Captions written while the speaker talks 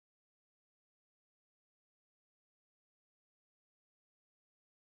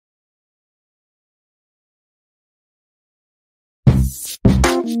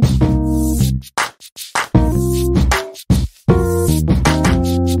And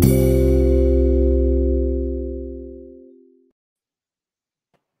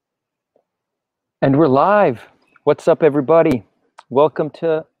we're live. What's up, everybody? Welcome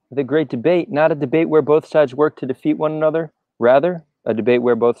to The Great Debate, not a debate where both sides work to defeat one another, rather, a debate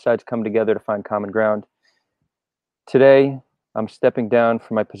where both sides come together to find common ground. Today, I'm stepping down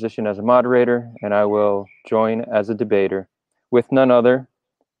from my position as a moderator, and I will join as a debater with none other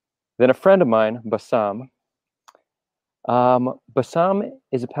than a friend of mine, Bassam. Bassam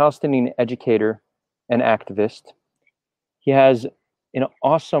is a Palestinian educator and activist. He has an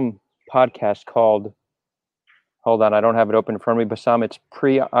awesome podcast called, hold on, I don't have it open in front of me, Bassam, it's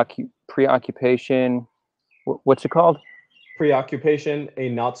Preoccupation, what's it called? Preoccupation, A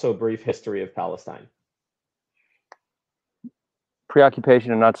Not So Brief History of Palestine.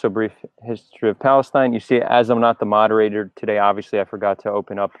 Preoccupation, A Not So Brief History of Palestine. You see, as I'm not the moderator today, obviously I forgot to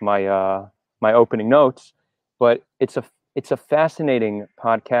open up my my opening notes, but it's a fascinating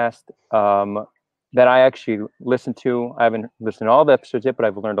podcast that I actually listened to. I haven't listened to all the episodes yet, but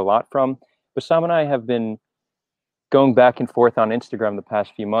I've learned a lot from. Bassam and I have been going back and forth on Instagram the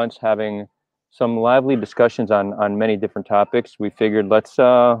past few months, having some lively discussions on many different topics. We figured let's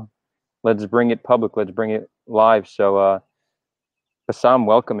bring it public, let's bring it live. So Bassam,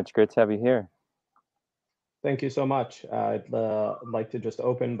 welcome. It's great to have you here. Thank you so much. I'd like to just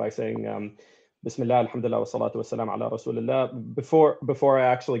open by saying Bismillah, alhamdulillah, wa salatu wa salam ala rasulillah. Before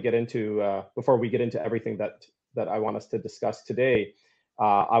we get into everything that I want us to discuss today,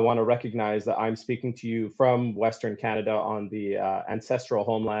 I want to recognize that I'm speaking to you from Western Canada on the ancestral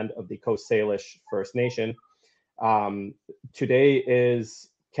homeland of the Coast Salish First Nation. Today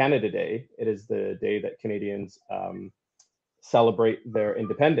is Canada Day. It is the day that Canadians celebrate their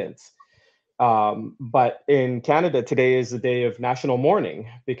independence. But in Canada, today is the day of national mourning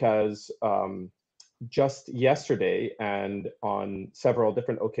because just yesterday and on several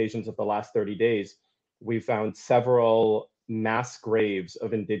different occasions of the last 30 days, we found several mass graves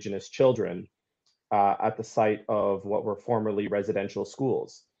of Indigenous children at the site of what were formerly residential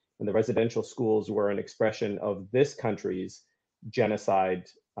schools. And the residential schools were an expression of this country's genocide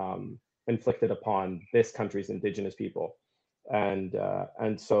inflicted upon this country's Indigenous people. And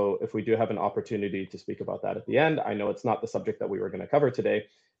so if we do have an opportunity to speak about that at the end, I know it's not the subject that we were going to cover today,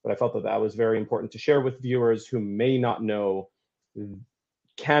 but I felt that that was very important to share with viewers who may not know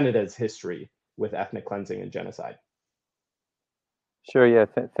Canada's history with ethnic cleansing and genocide. Sure, yeah,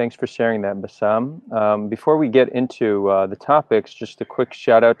 thanks for sharing that, Bassam. Before we get into the topics, just a quick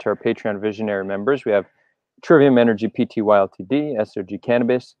shout out to our Patreon Visionary members. We have Trivium Energy Pty Ltd, SRG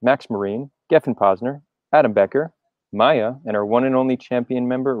Cannabis, Max Marine, Geffen Posner, Adam Becker, Maya, and our one and only champion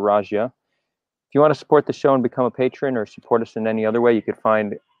member, Raja. If you want to support the show and become a patron or support us in any other way, you could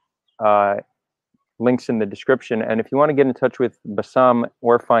find links in the description. And if you want to get in touch with Bassam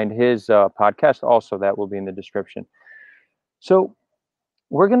or find his podcast, also that will be in the description. So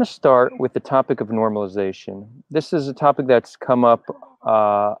we're going to start with the topic of normalization. This is a topic that's come up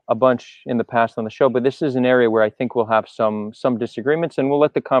a bunch in the past on the show, but this is an area where I think we'll have some disagreements, and we'll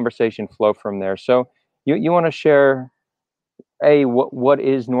let the conversation flow from there. So you want to share, what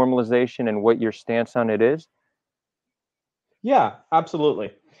is normalization and what your stance on it is? Yeah,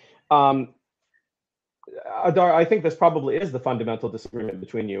 absolutely. Adar, I think this probably is the fundamental disagreement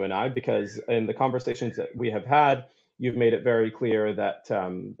between you and I, because in the conversations that we have had, you've made it very clear that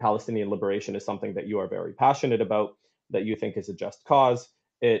Palestinian liberation is something that you are very passionate about, that you think is a just cause.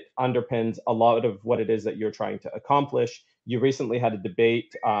 It underpins a lot of what it is that you're trying to accomplish. You recently had a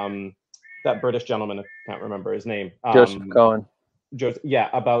debate, that British gentleman, I can't remember his name. Joseph Cohen. Yeah,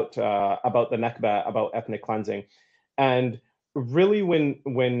 about the Nakba, about ethnic cleansing. And really,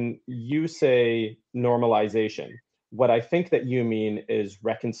 when you say normalization, what I think that you mean is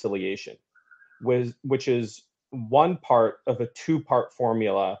reconciliation, which is one part of a two-part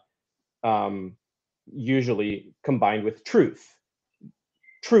formula, usually combined with truth.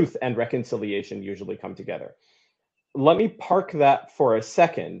 Truth and reconciliation usually come together. Let me park that for a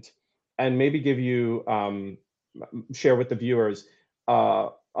second and maybe give you, share with the viewers a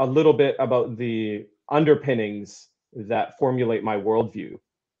little bit about the underpinnings that formulate my worldview.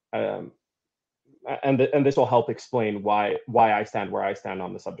 And this will help explain why I stand where I stand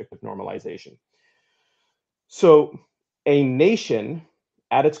on the subject of normalization. So a nation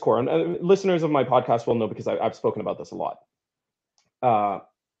at its core, and listeners of my podcast will know because I've spoken about this a lot. A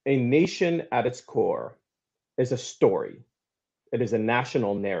nation at its core is a story. It is a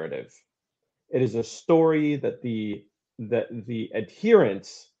national narrative. It is a story that the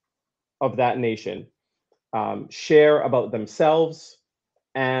adherents of that nation share about themselves,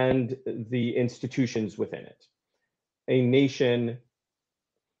 and the institutions within it. A nation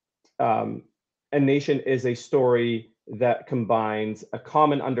is a story that combines a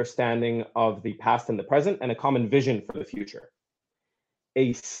common understanding of the past and the present and a common vision for the future.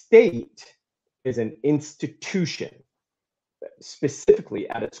 A state is an institution, specifically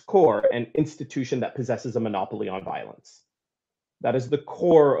at its core, an institution that possesses a monopoly on violence. That is the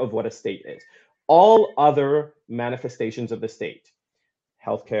core of what a state is. All other manifestations of the state,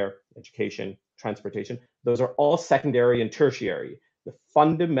 healthcare, education, transportation, those are all secondary and tertiary. The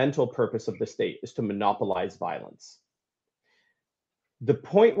fundamental purpose of the state is to monopolize violence. The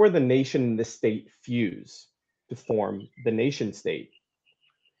point where the nation and the state fuse to form the nation state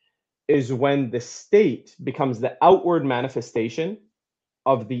is when the state becomes the outward manifestation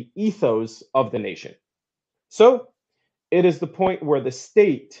of the ethos of the nation. So it is the point where the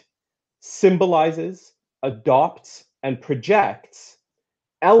state symbolizes, adopts, and projects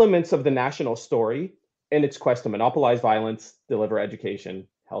elements of the national story in its quest to monopolize violence, deliver education,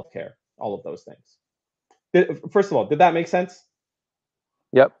 healthcare, all of those things. First of all, did that make sense?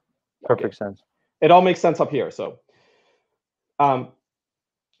 Yep, perfect sense. It all makes sense up here. So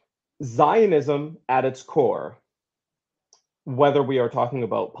Zionism at its core, whether we are talking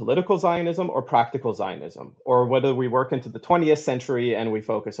about political Zionism or practical Zionism, or whether we work into the 20th century and we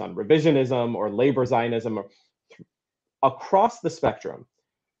focus on revisionism or labor Zionism, or across the spectrum,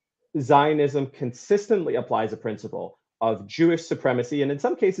 Zionism consistently applies a principle of Jewish supremacy and in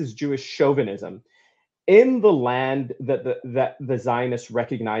some cases Jewish chauvinism in the land that the Zionists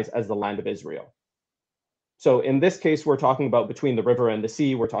recognize as the land of Israel. So in this case, we're talking about between the river and the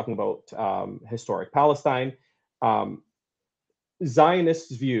sea. We're talking about historic Palestine.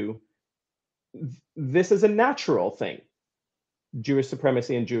 Zionists view this as a natural thing, Jewish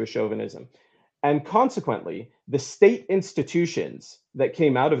supremacy and Jewish chauvinism. And consequently, the state institutions that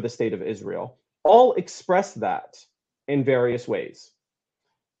came out of the state of Israel all express that in various ways.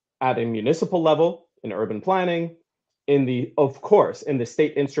 At a municipal level, in urban planning, of course, in the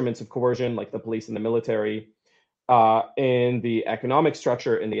state instruments of coercion, like the police and the military, in the economic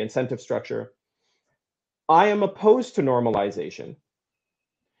structure, in the incentive structure. I am opposed to normalization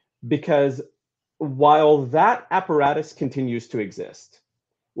because while that apparatus continues to exist,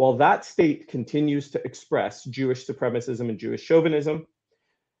 while that state continues to express Jewish supremacism and Jewish chauvinism,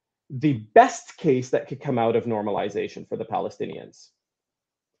 the best case that could come out of normalization for the Palestinians,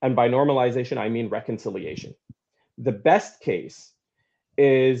 and by normalization, I mean reconciliation. The best case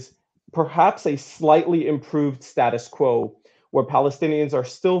is perhaps a slightly improved status quo where Palestinians are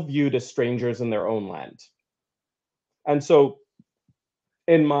still viewed as strangers in their own land. And so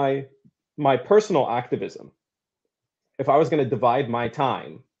in my personal activism, if I was going to divide my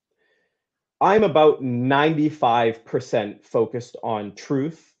time, I'm about 95% focused on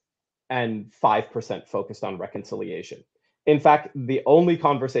truth and 5% focused on reconciliation. In fact, the only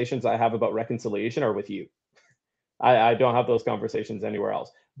conversations I have about reconciliation are with you. I don't have those conversations anywhere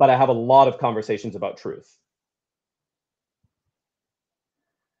else, but I have a lot of conversations about truth.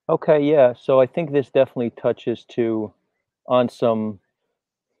 Okay, yeah. So I think this definitely touches on some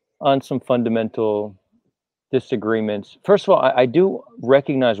fundamental disagreements. First of all, I do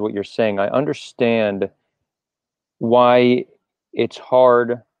recognize what you're saying. I understand why it's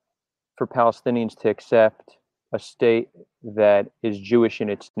hard for Palestinians to accept a state that is Jewish in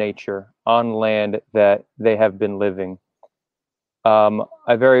its nature on land that they have been living.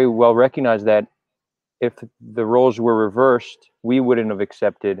 I very well recognize that if the roles were reversed, we wouldn't have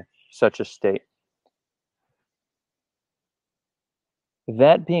accepted such a state.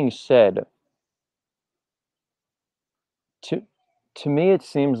 That being said, to me, it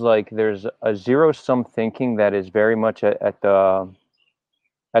seems like there's a zero-sum thinking that is very much at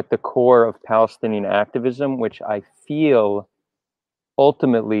the core of Palestinian activism, which I feel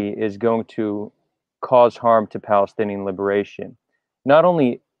ultimately is going to cause harm to Palestinian liberation. Not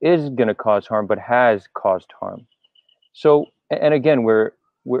only is going to cause harm, but has caused harm. So, and again,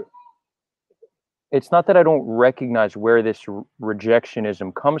 it's not that I don't recognize where this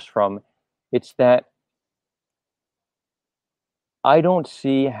rejectionism comes from. It's that I don't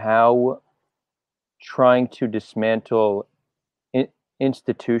see how trying to dismantle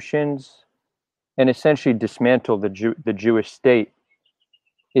institutions and essentially dismantle the Jewish state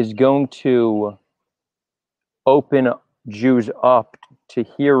is going to open Jews up to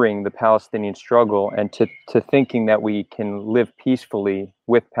hearing the Palestinian struggle and to thinking that we can live peacefully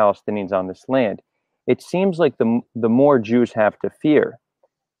with Palestinians on this land. It seems like the more Jews have to fear,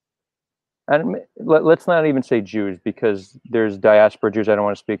 and let's not even say Jews because there's diaspora Jews, I don't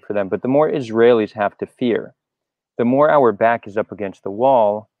want to speak for them, but the more Israelis have to fear the more our back is up against the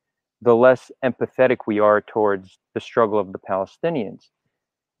wall, the less empathetic we are towards the struggle of the Palestinians.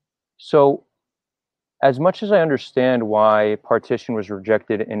 So, as much as I understand why partition was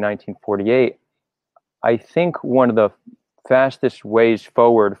rejected in 1948, I think one of the fastest ways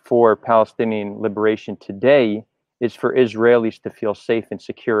forward for Palestinian liberation today is for Israelis to feel safe and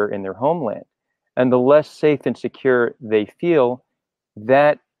secure in their homeland. And the less safe and secure they feel,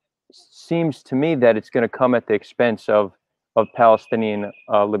 that seems to me that it's going to come at the expense of Palestinian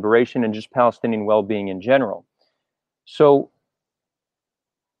liberation and just Palestinian well-being in general. So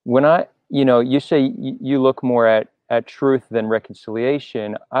when you say you look more at truth than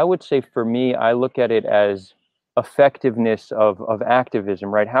reconciliation, I would say for me, I look at it as effectiveness of activism,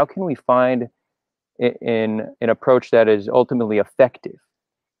 right? How can we find in an approach that is ultimately effective?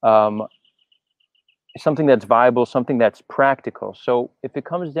 Something that's viable, something that's practical. So if it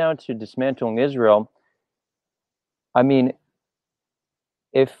comes down to dismantling Israel, I mean,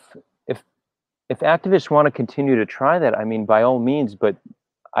 if activists want to continue to try that, I mean, by all means, but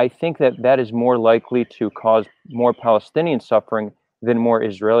I think that is more likely to cause more Palestinian suffering than more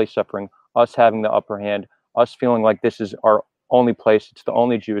Israeli suffering, us having the upper hand, us feeling like this is our only place, it's the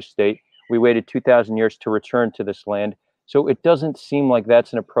only Jewish state. We waited 2,000 years to return to this land. So it doesn't seem like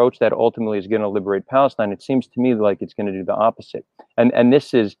that's an approach that ultimately is going to liberate Palestine. It seems to me like it's going to do the opposite. And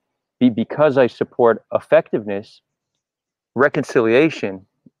this is because I support effectiveness, reconciliation,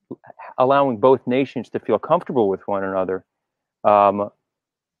 allowing both nations to feel comfortable with one another,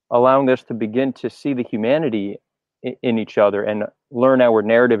 allowing us to begin to see the humanity in each other and learn our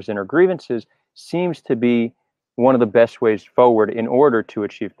narratives and our grievances seems to be one of the best ways forward in order to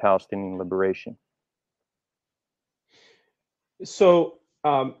achieve Palestinian liberation. So,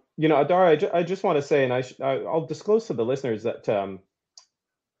 Adar, I just want to say, and I'll disclose to the listeners that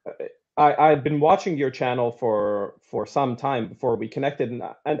I've been watching your channel for some time before we connected, and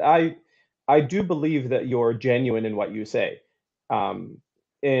I do believe that you're genuine in what you say,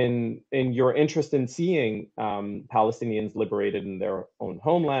 in your interest in seeing Palestinians liberated in their own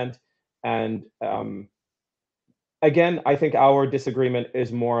homeland, and again, I think our disagreement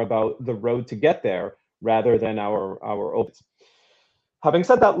is more about the road to get there rather than our opens. Having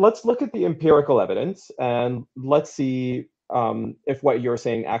said that, let's look at the empirical evidence and let's see if what you're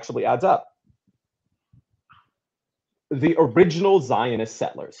saying actually adds up. The original Zionist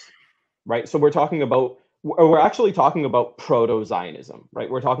settlers, right? So we're actually talking about proto-Zionism, right?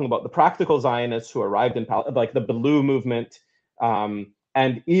 We're talking about the practical Zionists who arrived in like the Baloo movement,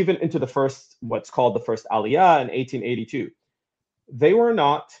 and even into what's called the first Aliyah in 1882. They were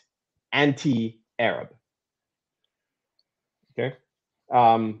not anti-Arab. Okay.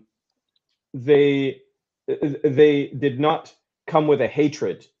 They did not come with a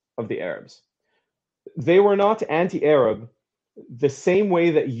hatred of the Arabs. They were not anti-Arab the same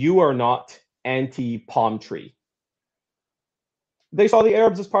way that you are not anti-palm tree. They saw the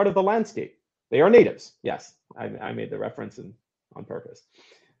Arabs as part of the landscape. They are natives. Yes, I made the reference on purpose.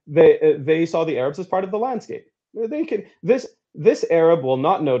 They saw the Arabs as part of the landscape. This Arab will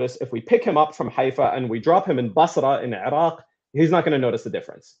not notice if we pick him up from Haifa and we drop him in Basra in Iraq. He's not going to notice the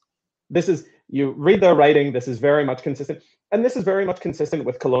difference. You read their writing, this is very much consistent. And this is very much consistent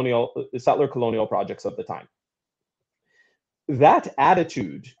with settler colonial projects of the time. That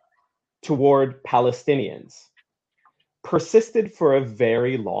attitude toward Palestinians persisted for a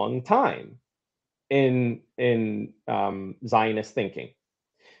very long time in Zionist thinking.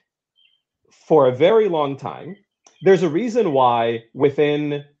 For a very long time, there's a reason why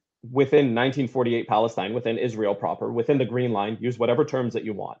within 1948 Palestine, within Israel proper, within the Green Line, use whatever terms that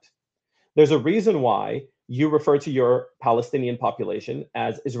you want. There's a reason why you refer to your Palestinian population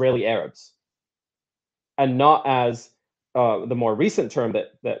as Israeli Arabs and not as the more recent term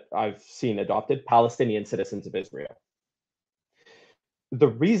that I've seen adopted, Palestinian citizens of Israel. The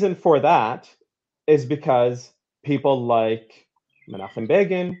reason for that is because people like Menachem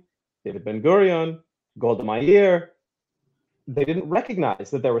Begin, David Ben-Gurion, Golda Meir, they didn't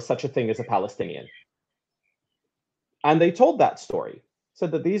recognize that there was such a thing as a Palestinian. And they told that story,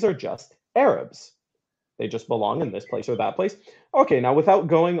 said that these are just Arabs. They just belong in this place or that place. Okay, now without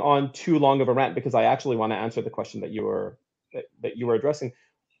going on too long of a rant, because I actually want to answer the question that you were addressing,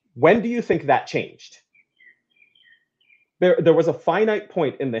 when do you think that changed? There was a finite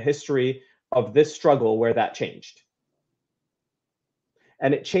point in the history of this struggle where that changed.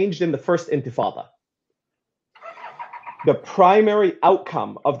 And it changed in the first Intifada. The primary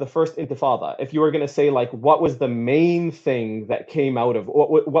outcome of the first Intifada, if you were going to say, like, what was the main thing that came out of,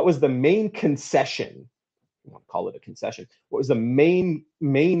 what was the main concession, I won't call it a concession, what was the main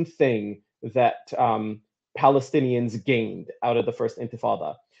thing that Palestinians gained out of the first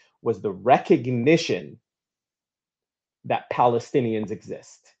Intifada was the recognition that Palestinians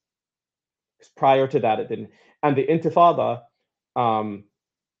exist. Because prior to that, it didn't. And the Intifada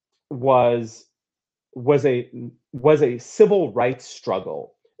was a civil rights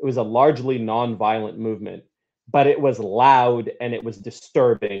struggle. It was a largely nonviolent movement, but it was loud and it was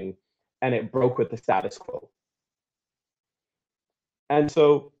disturbing, and it broke with the status quo. And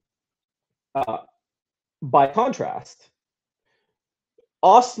so, by contrast,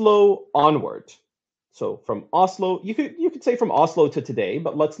 Oslo onward. So from Oslo, you could say from Oslo to today,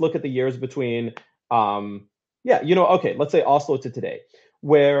 but let's look at the years between. Let's say Oslo to today,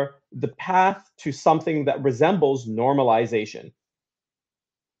 where the path to something that resembles normalization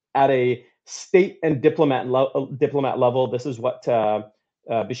at a state and diplomat level. This is what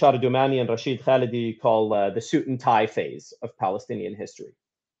Bishara Doumani and Rashid Khalidi call the suit and tie phase of Palestinian history.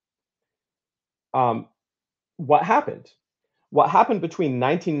 What happened? What happened between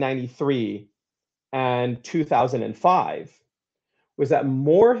 1993 and 2005 was that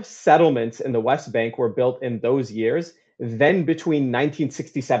more settlements in the West Bank were built in those years than between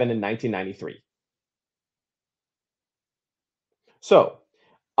 1967 and 1993. So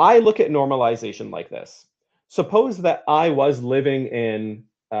I look at normalization like this. Suppose that I was living in,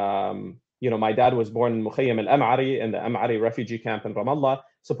 my dad was born in Mukhayyam al-Am'ari, in the Am'ari refugee camp in Ramallah.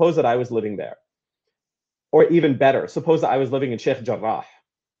 Suppose that I was living there. Or even better, suppose that I was living in Sheikh Jarrah.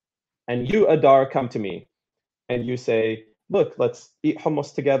 And you, Adar, come to me and you say, look, let's eat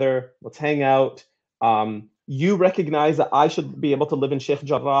hummus together. Let's hang out. You recognize that I should be able to live in Sheikh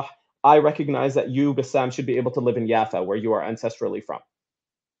Jarrah. I recognize that you, Bassam, should be able to live in Yafa, where you are ancestrally from.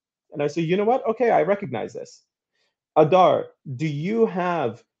 And I say, you know what? Okay, I recognize this. Adar, do you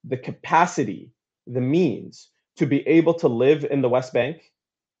have the capacity, the means to be able to live in the West Bank?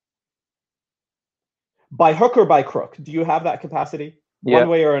 By hook or by crook, do you have that capacity? One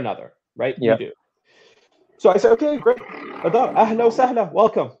way or another, right? You do. So I say, okay, great. Adar, ahla wa sahla,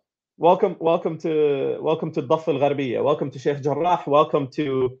 welcome. Welcome to Daf al-Gharbiyya, welcome to Sheikh Jarrah, welcome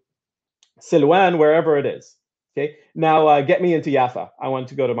to Silwan, wherever it is. Okay, now get me into Yafa. I want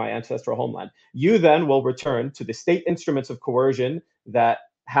to go to my ancestral homeland. You then will return to the state instruments of coercion that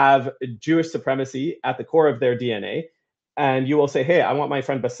have Jewish supremacy at the core of their DNA. And you will say, hey, I want my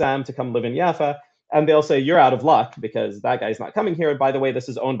friend Bassam to come live in Yafa. And they'll say, you're out of luck because that guy's not coming here. By the way, this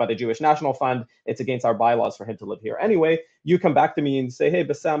is owned by the Jewish National Fund. It's against our bylaws for him to live here anyway. You come back to me and say, hey,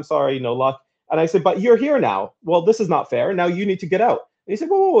 Bassam, sorry, no luck. And I say, but you're here now. Well, this is not fair. Now you need to get out. And he said,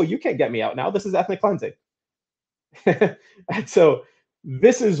 whoa, you can't get me out now. This is ethnic cleansing. And so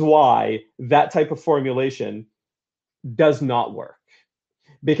this is why that type of formulation does not work,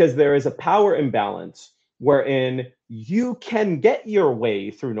 because there is a power imbalance wherein you can get your way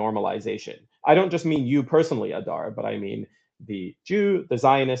through normalization. I don't just mean you personally, Adar, but I mean the Jew, the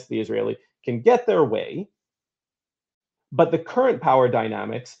Zionist, the Israeli can get their way, but the current power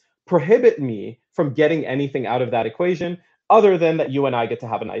dynamics prohibit me from getting anything out of that equation other than that you and I get to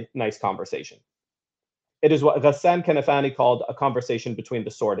have a nice conversation. It is what Ghassan Kanafani called a conversation between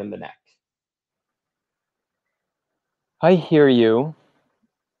the sword and the neck. I hear you.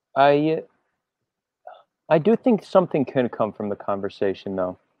 I do think something can come from the conversation,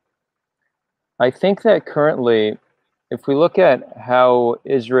 though. I think that currently, if we look at how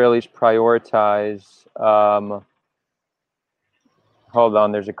Israelis prioritize, hold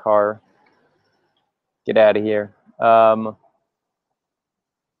on, there's a car. Get out of here.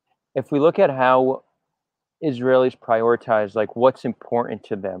 If we look at how Israelis prioritize, like, what's important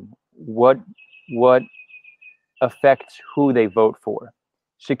to them, what affects who they vote for.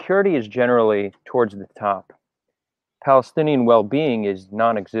 Security is generally towards the top. Palestinian well-being is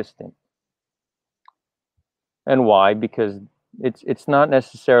non-existent. And why? Because it's not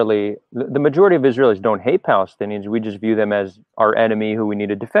necessarily, the majority of Israelis don't hate Palestinians. We just view them as our enemy who we need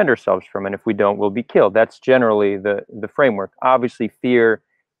to defend ourselves from. And if we don't, we'll be killed. That's generally the framework. Obviously, fear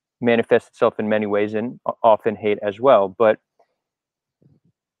manifests itself in many ways, and often hate as well. But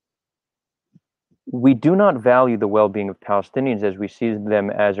we do not value the well-being of Palestinians as we see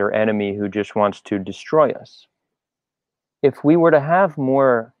them as our enemy who just wants to destroy us. If we were to have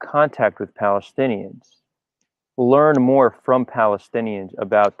more contact with Palestinians, learn more from Palestinians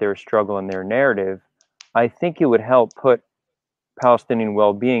about their struggle and their narrative, I think it would help put Palestinian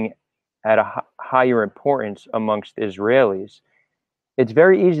well-being at a higher importance amongst Israelis. It's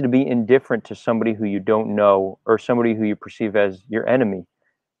very easy to be indifferent to somebody who you don't know or somebody who you perceive as your enemy.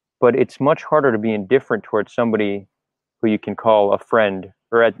 But it's much harder to be indifferent towards somebody who you can call a friend,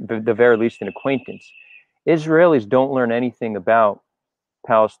 or at the very least an acquaintance. Israelis don't learn anything about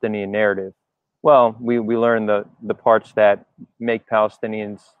Palestinian narrative Well, we learn the parts that make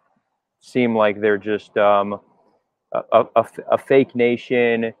Palestinians seem like they're just a fake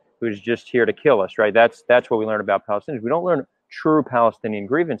nation who's just here to kill us, right? That's what we learn about Palestinians. We don't learn true Palestinian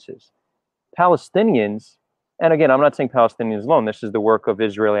grievances. Palestinians, and again, I'm not saying Palestinians alone. This is the work of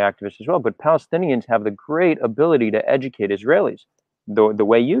Israeli activists as well. But Palestinians have the great ability to educate Israelis the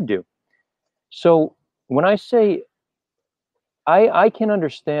way you do. So when I say I can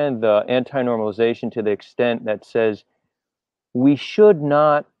understand the anti-normalization to the extent that says we should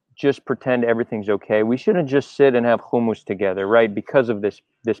not just pretend everything's okay. We shouldn't just sit and have hummus together, right? Because of this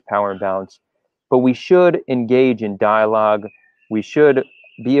power imbalance. But we should engage in dialogue. We should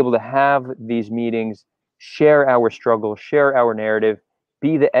be able to have these meetings, share our struggle, share our narrative,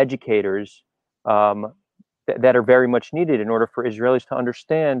 be the educators that are very much needed in order for Israelis to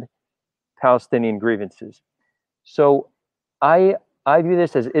understand Palestinian grievances. So I I view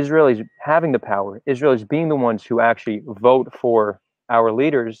this as Israelis having the power, Israelis being the ones who actually vote for our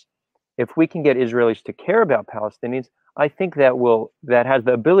leaders. If we can get Israelis to care about Palestinians, I think that has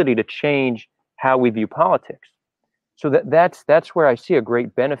the ability to change how we view politics. So that's where I see a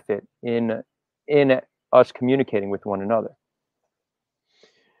great benefit in us communicating with one another.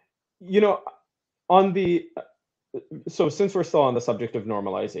 You know, on the so since we're still on the subject of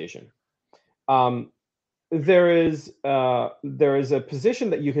normalization, um, there is a position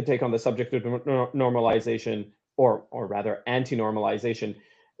that you could take on the subject of normalization, or rather anti-normalization,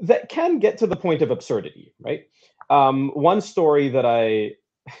 that can get to the point of absurdity, right? One story that I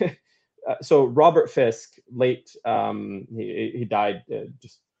so Robert Fisk, late he died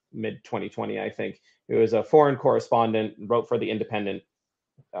just mid 2020, I think. He was a foreign correspondent, wrote for the Independent,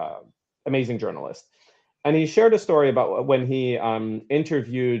 uh, amazing journalist. And he shared a story about when he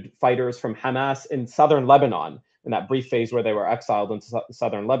interviewed fighters from Hamas in southern Lebanon in that brief phase where they were exiled into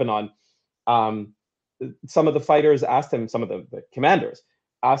southern Lebanon. Um, some of the fighters asked him, some of the commanders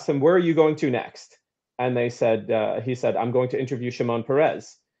asked him, "Where are you going to next?" And they said, he said, "I'm going to interview Shimon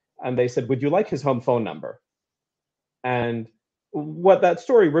Peres." And they said, "Would you like his home phone number?" And what that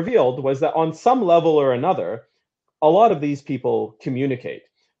story revealed was that on some level or another, a lot of these people communicate,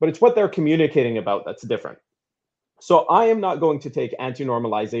 but it's what they're communicating about that's different. So I am not going to take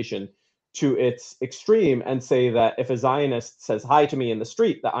anti-normalization to its extreme and say that if a Zionist says hi to me in the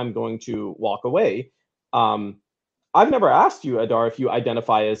street, that I'm going to walk away. Um, I've never asked you, Adar, if you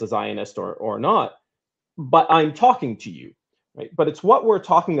identify as a Zionist or not, but I'm talking to you, right? But it's what we're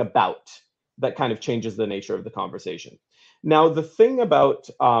talking about that kind of changes the nature of the conversation. Now, the thing about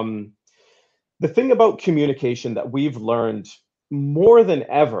communication that we've learned more than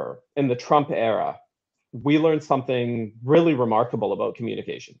ever in the Trump era, we learned something really remarkable about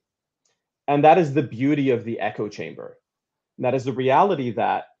communication. And that is the beauty of the echo chamber. And that is the reality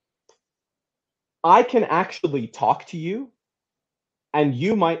that I can actually talk to you and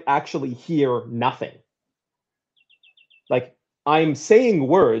you might actually hear nothing. Like, I'm saying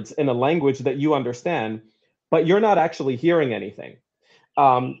words in a language that you understand, but you're not actually hearing anything.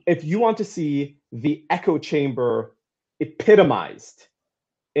 If you want to see the echo chamber epitomized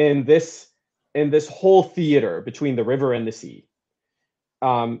in this whole theater between the river and the sea,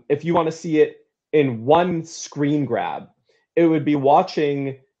 if you want to see it in one screen grab, it would be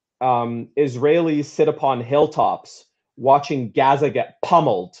watching Israelis sit upon hilltops, watching Gaza get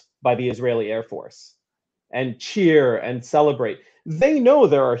pummeled by the Israeli Air Force, and cheer and celebrate. They know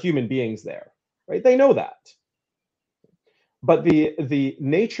there are human beings there, right? They know that. But the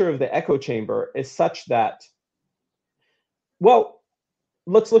nature of the echo chamber is such that, well,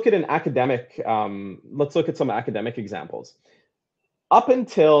 let's look at let's look at some academic examples. Up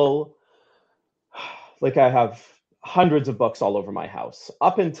until, like, I have hundreds of books all over my house.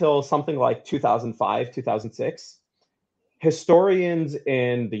 Up until something like 2005, 2006, historians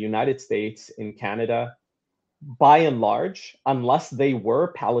in the United States, in Canada, by and large, unless they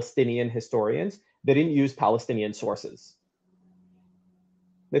were Palestinian historians, they didn't use Palestinian sources.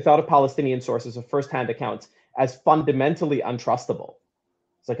 They thought of Palestinian sources of firsthand accounts as fundamentally untrustable.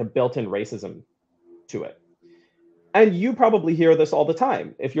 It's like a built-in racism to it. And you probably hear this all the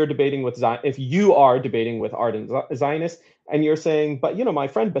time if you're debating with if you are debating with ardent Zionists and you're saying, "But you know, my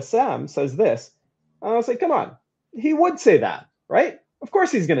friend Bassam says this." And I'll say, "Come on, he would say that, right? Of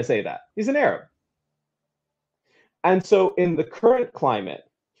course he's going to say that. He's an Arab." And so in the current climate,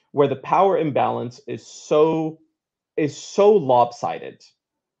 where the power imbalance is so lopsided,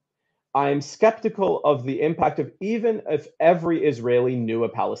 I'm skeptical of the impact of even if every Israeli knew a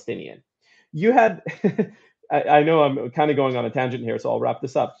Palestinian. You had, I know I'm kind of going on a tangent here, so I'll wrap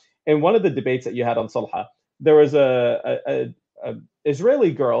this up. In one of the debates that you had on Salha, there was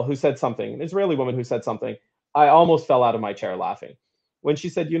Israeli girl who said something, an Israeli woman who said something. I almost fell out of my chair laughing when she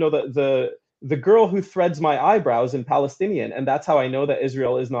said, the girl who threads my eyebrows in Palestinian, and that's how I know that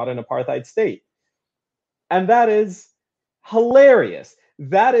Israel is not an apartheid state. And that is hilarious.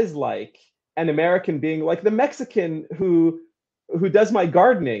 That is like an American being like the Mexican who does my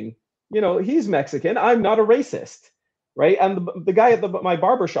gardening. He's Mexican. I'm not a racist, right? And the guy at my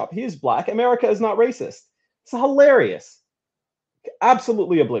barber shop, he is black. America is not racist. It's hilarious.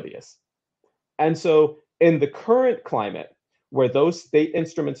 Absolutely oblivious. And so in the current climate, where those state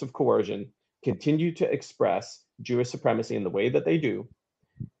instruments of coercion continue to express Jewish supremacy in the way that they do,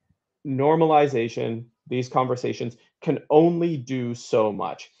 normalization, these conversations can only do so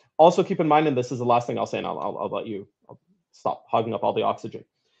much. Also, keep in mind, and this is the last thing I'll say, and I'll let you stop hogging up all the oxygen.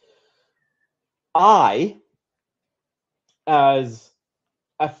 I, as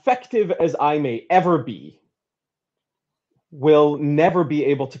effective as I may ever be, will never be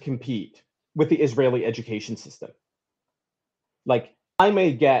able to compete with the Israeli education system. Like, I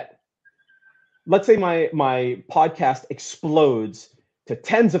may get, let's say my podcast explodes to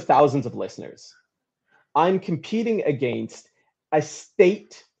tens of thousands of listeners. I'm competing against a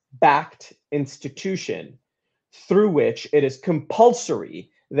state-backed institution through which it is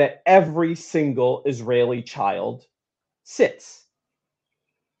compulsory that every single Israeli child sits.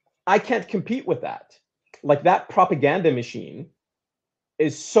 I can't compete with that. Like, that propaganda machine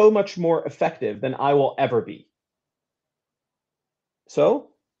is so much more effective than I will ever be. So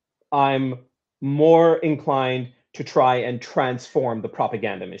I'm more inclined to try and transform the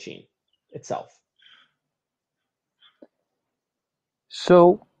propaganda machine itself.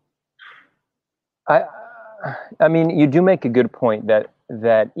 So, I mean, you do make a good point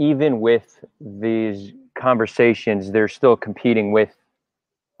that even with these conversations, they're still competing with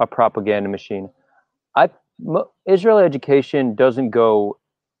a propaganda machine. Israeli education doesn't go.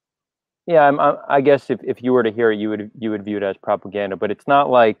 Yeah, I guess if you were to hear it, you would view it as propaganda, but it's not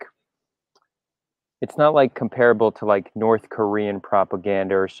like comparable to like North Korean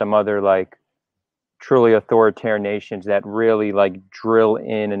propaganda or some other like truly authoritarian nations that really like drill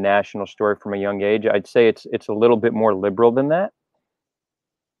in a national story from a young age. I'd say it's a little bit more liberal than that.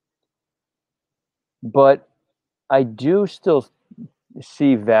 But I do still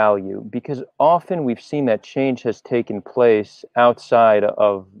see value because often we've seen that change has taken place outside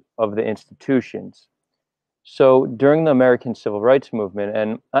of the institutions. So during the American Civil Rights Movement,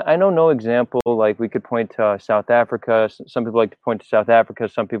 and I know no example, like we could point to South Africa. Some people like to point to South Africa.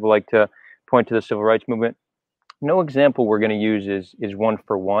 Some people like to point to the Civil Rights Movement. No example we're going to use is one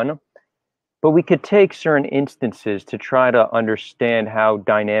for one, but we could take certain instances to try to understand how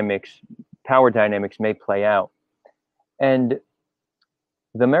power dynamics may play out. And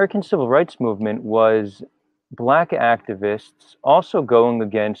the American Civil Rights Movement was Black activists also going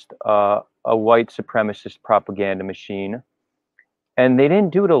against a white supremacist propaganda machine. And they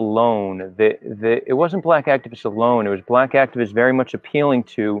didn't do it alone. It wasn't Black activists alone. It was Black activists very much appealing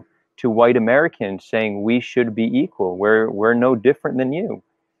to white Americans, saying we should be equal. We're no different than you.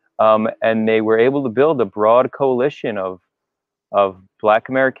 And they were able to build a broad coalition of Black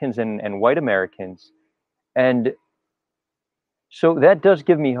Americans and white Americans. And so that does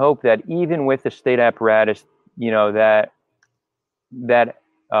give me hope that even with the state apparatus, that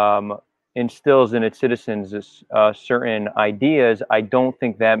instills in its citizens certain ideas, I don't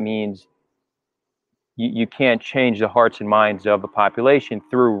think that means you can't change the hearts and minds of a population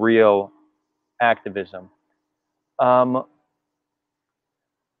through real activism. I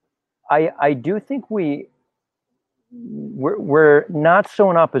do think we're not so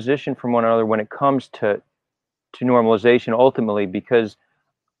in opposition from one another when it comes to normalization ultimately, because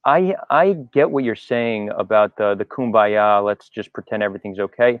I get what you're saying about the kumbaya, let's just pretend everything's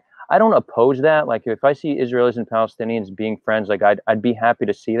okay. I don't oppose that. Like, if I see Israelis and Palestinians being friends, like I'd be happy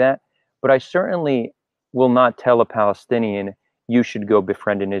to see that. But I certainly will not tell a Palestinian you should go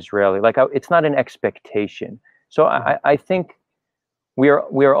befriend an Israeli. Like, it's not an expectation. So I think we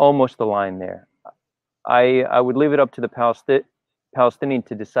are almost aligned there. I would leave it up to the Palestinian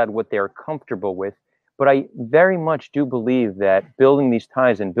to decide what they are comfortable with. But I very much do believe that building these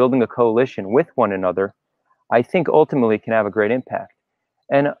ties and building a coalition with one another, I think ultimately can have a great impact.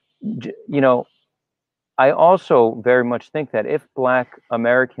 And, I also very much think that if Black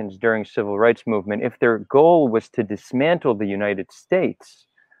Americans during civil rights movement, if their goal was to dismantle the United States,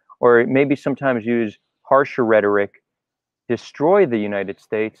 or maybe sometimes use harsher rhetoric, destroy the United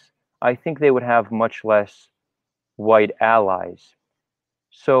States, I think they would have much less white allies.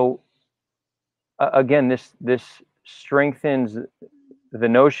 So again, this strengthens the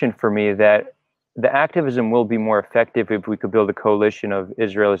notion for me that the activism will be more effective if we could build a coalition of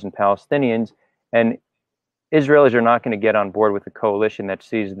Israelis and Palestinians. And Israelis are not going to get on board with a coalition that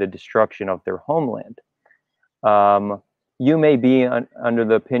sees the destruction of their homeland. You may be under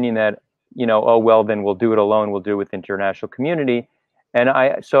the opinion that, oh, well, then we'll do it alone. We'll do it with the international community. And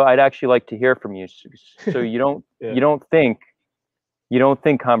so I'd actually like to hear from you. So you don't, Yeah. you don't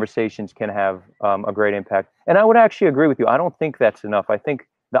think conversations can have a great impact. And I would actually agree with you. I don't think that's enough. I think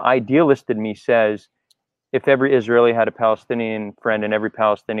the idealist in me says if every Israeli had a Palestinian friend and every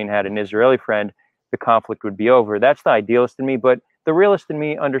Palestinian had an Israeli friend, the conflict would be over. That's the idealist in me. But the realist in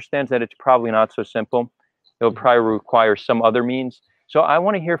me understands that it's probably not so simple. It'll probably require some other means. So I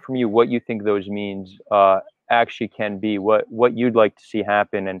want to hear from you what you think those means actually can be, what you'd like to see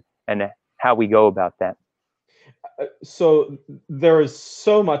happen, and how we go about that. So there is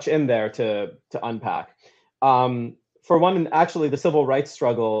so much in there to unpack. For one, actually, the civil rights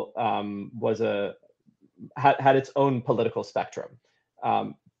struggle had its own political spectrum.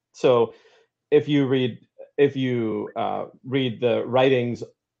 So if you read the writings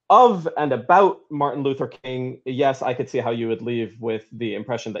of and about Martin Luther King, yes, I could see how you would leave with the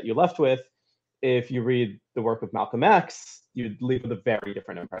impression that you left with. If you read the work of Malcolm X, you'd leave with a very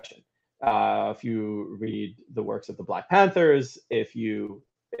different impression. If you read the works of the Black Panthers,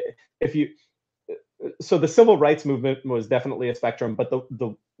 so the civil rights movement was definitely a spectrum, but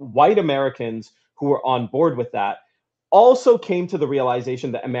the white Americans who were on board with that also came to the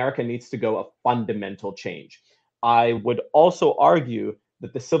realization that America needs to go a fundamental change. I would also argue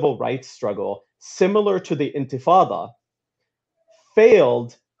that the civil rights struggle, similar to the Intifada,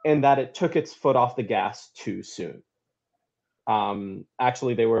 failed in that it took its foot off the gas too soon.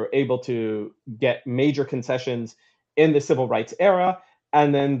 Actually, they were able to get major concessions in the civil rights era,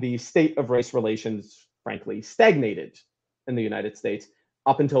 and then the state of race relations, frankly, stagnated in the United States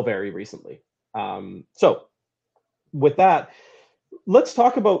up until very recently. So with that, let's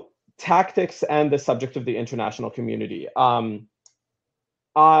talk about tactics and the subject of the international community.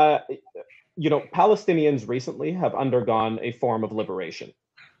 Palestinians recently have undergone a form of liberation,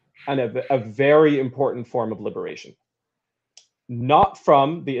 and a very important form of liberation, not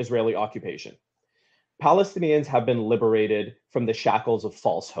from the Israeli occupation. Palestinians have been liberated from the shackles of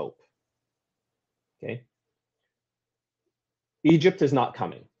false hope. Okay. Egypt is not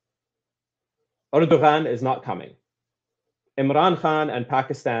coming. Erdogan is not coming. Imran Khan and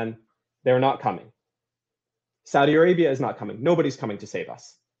Pakistan, they're not coming. Saudi Arabia is not coming. Nobody's coming to save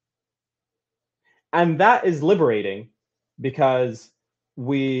us. And that is liberating because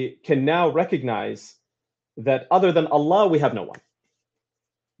we can now recognize that other than Allah, we have no one.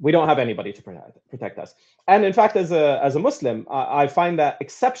 We don't have anybody to protect us. And in fact, as a Muslim, I find that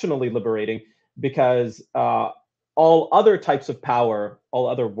exceptionally liberating because all other types of power, all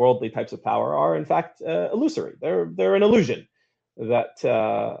other worldly types of power are in fact illusory. They're an illusion that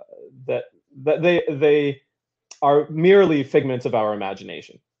they are merely figments of our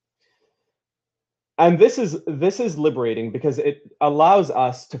imagination. And this is liberating because it allows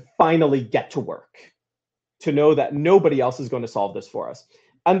us to finally get to work, to know that nobody else is going to solve this for us.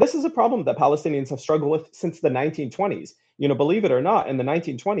 And this is a problem that Palestinians have struggled with since the 1920s. Believe it or not, in the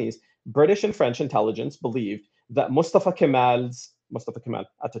 1920s, British and French intelligence believed that Mustafa Kemal's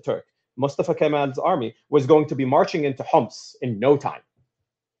army was going to be marching into Homs in no time.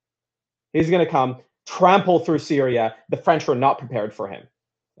 He's going to come, trample through Syria. The French were not prepared for him.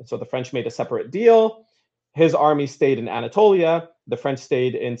 And so the French made a separate deal. His army stayed in Anatolia. The French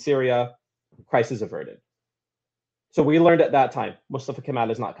stayed in Syria. Crisis averted. So we learned at that time, Mustafa Kemal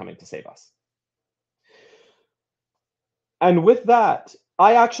is not coming to save us. And with that,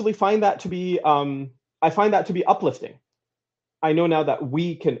 I actually find that to be, uplifting. I know now that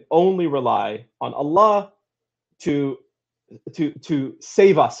we can only rely on Allah to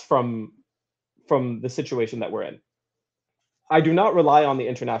save us from the situation that we're in. I do not rely on the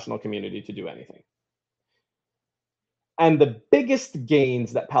international community to do anything. And the biggest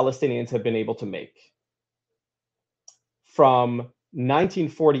gains that Palestinians have been able to make from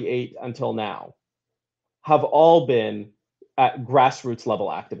 1948 until now have all been at grassroots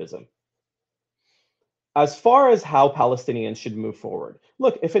level activism. As far as how Palestinians should move forward,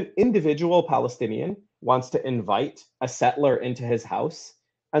 look, if an individual Palestinian wants to invite a settler into his house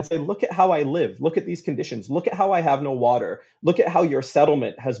and say, look at how I live, look at these conditions, look at how I have no water, look at how your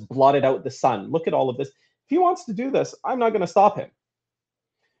settlement has blotted out the sun, look at all of this. If he wants to do this, I'm not going to stop him.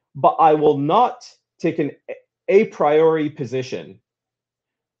 But I will not take an a priori position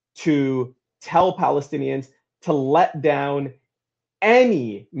to tell Palestinians to let down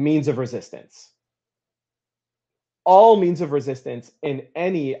any means of resistance. all means of resistance in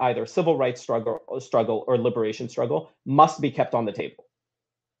any either civil rights struggle or liberation struggle must be kept on the table.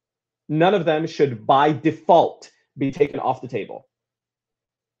 None of them should by default be taken off the table.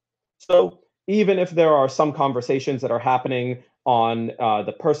 So even if there are some conversations that are happening on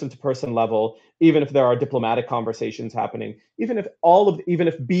the person-to-person level, even if there are diplomatic conversations happening, even if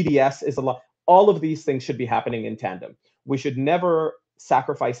BDS is a lot, all of these things should be happening in tandem. We should never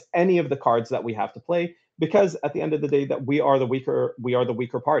sacrifice any of the cards that we have to play, because at the end of the day, that we are the weaker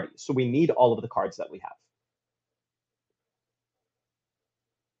party. So we need all of the cards that we have.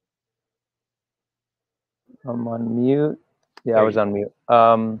 I'm on mute. Yeah, I was on mute.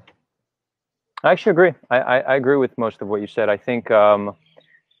 I actually agree. I agree with most of what you said. I think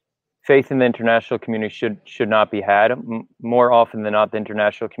faith in the international community should not be had. More often than not, the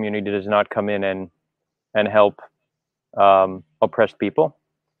international community does not come in and help oppressed people.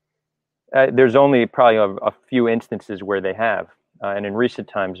 There's only probably a few instances where they have, and in recent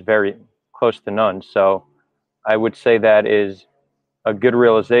times, very close to none. So I would say that is a good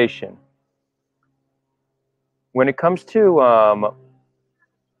realization. When it comes to,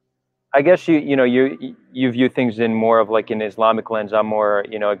 I guess you view things in more of like an Islamic lens. I'm more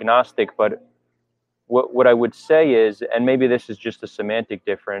agnostic, but what I would say is, and maybe this is just a semantic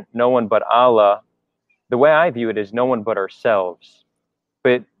difference, no one but Allah. The way I view it is no one but ourselves.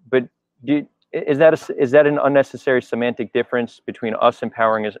 But is that an unnecessary semantic difference between us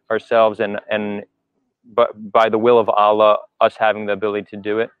empowering ourselves and but by the will of Allah, us having the ability to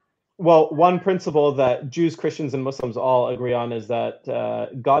do it? Well, one principle that Jews, Christians, and Muslims all agree on is that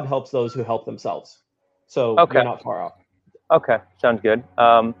God helps those who help themselves. So You're not far off. Okay, sounds good.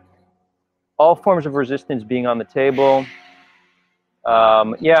 All forms of resistance being on the table.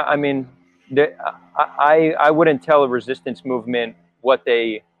 Yeah, I mean, I wouldn't tell a resistance movement what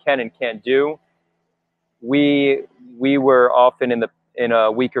they can and can't do. We were often in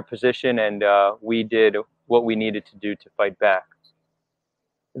a weaker position, and we did what we needed to do to fight back.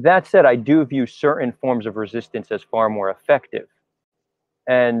 That said, I do view certain forms of resistance as far more effective.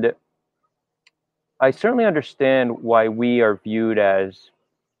 And I certainly understand why we are viewed as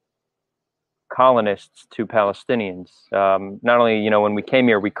colonists to Palestinians. Not only, when we came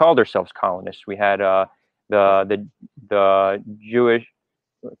here, we called ourselves colonists. We had the Jewish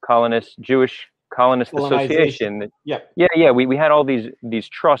Colonist Association. Yeah. We had all these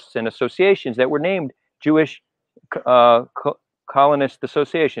trusts and associations that were named Jewish Colonist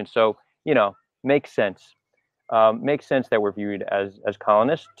Association. So makes sense. Makes sense that we're viewed as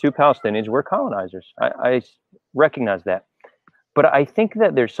colonists. To Palestinians, we're colonizers. I recognize that. But I think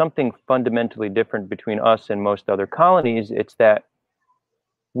that there's something fundamentally different between us and most other colonies. It's that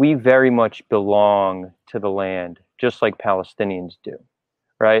we very much belong to the land, just like Palestinians do,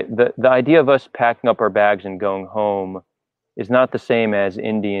 right? The idea of us packing up our bags and going home is not the same as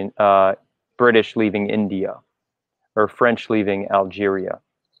British leaving India or French leaving Algeria.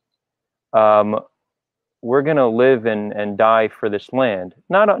 We're gonna live and die for this land.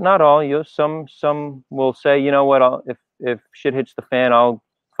 Not all. Some will say, you know what? If shit hits the fan, I'll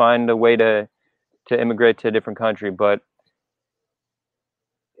find a way to immigrate to a different country. But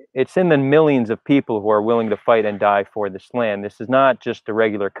it's in the millions of people who are willing to fight and die for this land. This is not just a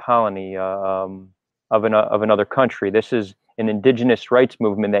regular colony of another country. This is an indigenous rights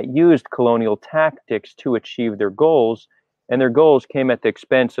movement that used colonial tactics to achieve their goals, and their goals came at the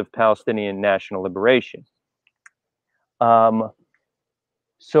expense of Palestinian national liberation.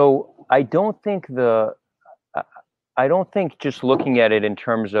 So I don't think just looking at it in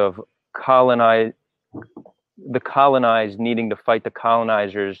terms of the colonized needing to fight the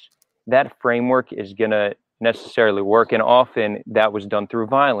colonizers, that framework is going to necessarily work. And often that was done through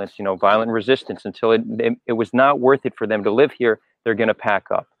violence, violent resistance until it was not worth it for them to live here. They're going to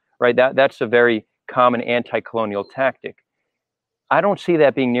pack up, right? That's a very common anti-colonial tactic. I don't see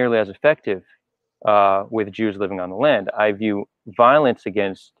that being nearly as effective with Jews living on the land. I view violence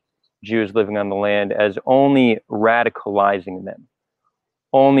against Jews living on the land as only radicalizing them,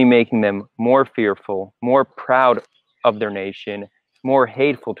 only making them more fearful, more proud of their nation, more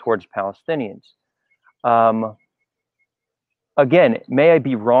hateful towards Palestinians. Again, may I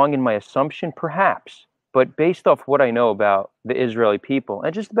be wrong in my assumption? Perhaps. But based off what I know about the Israeli people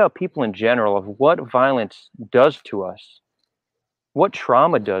and just about people in general, of what violence does to us, what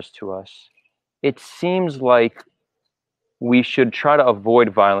trauma does to us, it seems like we should try to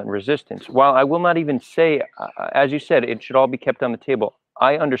avoid violent resistance. While I will not even say, as you said, it should all be kept on the table.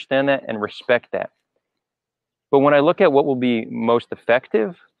 I understand that and respect that. But when I look at what will be most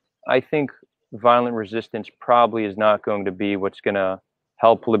effective, I think violent resistance probably is not going to be what's going to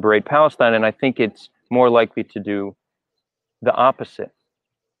help liberate Palestine. And I think it's more likely to do the opposite.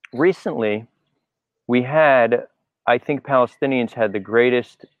 Recently, I think Palestinians had the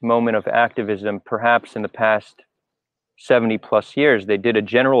greatest moment of activism perhaps in the past 70 plus years. They did a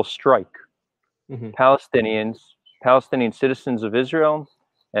general strike. Mm-hmm. Palestinian citizens of Israel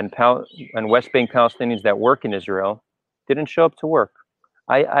and West Bank Palestinians that work in Israel didn't show up to work.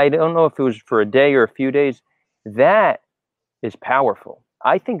 I don't know if it was for a day or a few days. That is powerful.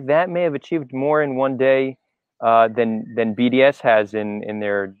 I think that may have achieved more in one day than BDS has in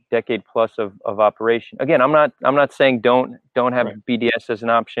their decade plus of operation. Again, I'm not saying don't have Right. BDS as an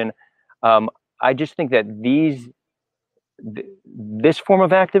option. I just think that this form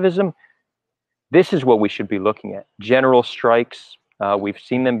of activism, this is what we should be looking at. General strikes. We've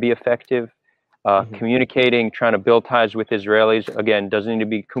seen them be effective. Communicating, trying to build ties with Israelis. Again, doesn't need to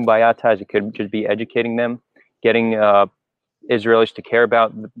be kumbaya ties. It could just be educating them, getting Israelis to care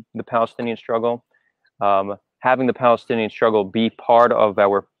about the Palestinian struggle, having the Palestinian struggle be part of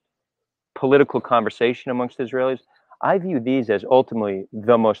our political conversation amongst Israelis. I view these as ultimately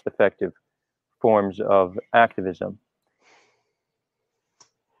the most effective forms of activism.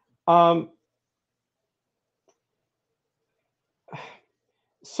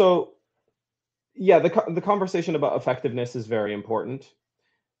 So, yeah, the conversation about effectiveness is very important.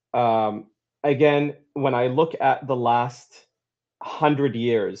 Again, when I look at the last 100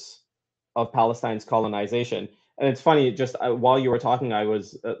 years of Palestine's colonization, and it's funny, just while you were talking, I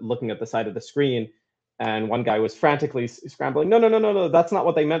was looking at the side of the screen, and one guy was frantically scrambling. No, that's not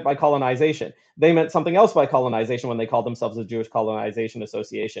what they meant by colonization. They meant something else by colonization when they called themselves the Jewish Colonization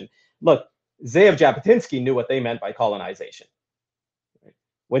Association. Look, Ze'ev Jabotinsky knew what they meant by colonization.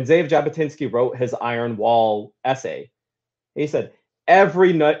 When Ze'ev Jabotinsky wrote his Iron Wall essay, he said,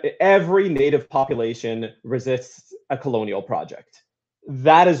 every native population resists a colonial project.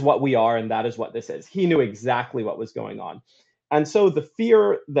 That is what we are, and that is what this is. He knew exactly what was going on. And so the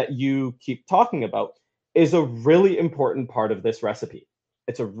fear that you keep talking about is a really important part of this recipe.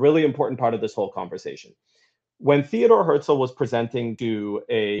 It's a really important part of this whole conversation. When Theodore Herzl was presenting to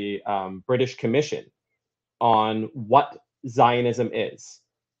a British commission on what Zionism is,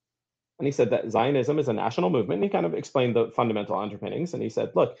 and he said that Zionism is a national movement, and he kind of explained the fundamental underpinnings, and he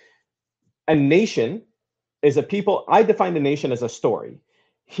said, look, a nation is a people. I defined a nation as a story.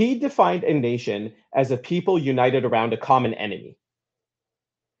 He defined a nation as a people united around a common enemy.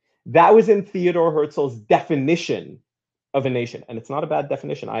 That was in Theodore Herzl's definition of a nation. And it's not a bad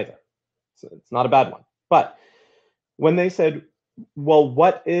definition either. So it's not a bad one. But when they said, well,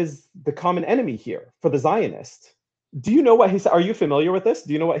 what is the common enemy here for the Zionist? Do you know what he said? Are you familiar with this?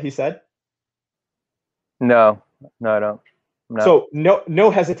 Do you know what he said? No, I don't. No. So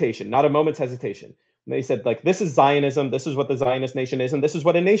no hesitation, not a moment's hesitation. And they said, like, this is Zionism. This is what the Zionist nation is. And this is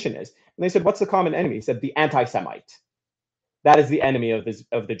what a nation is. And they said, what's the common enemy? He said, the anti-Semite. That is the enemy of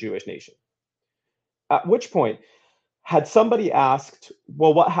the Jewish nation. At which point, had somebody asked,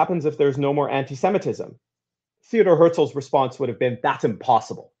 well, what happens if there's no more anti-Semitism? Theodore Herzl's response would have been, that's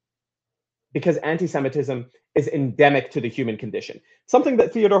impossible. Because anti-Semitism is endemic to the human condition. Something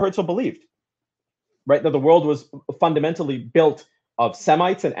that Theodore Herzl believed, right? That the world was fundamentally built of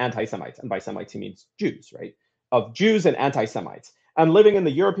Semites and anti-Semites. And by Semites, he means Jews, right? Of Jews and anti-Semites. And living in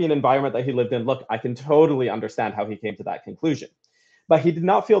the European environment that he lived in, look, I can totally understand how he came to that conclusion. But he did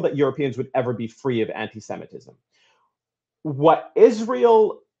not feel that Europeans would ever be free of anti-Semitism. What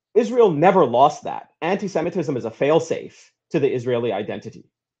Israel never lost that. Anti-Semitism is a fail-safe to the Israeli identity.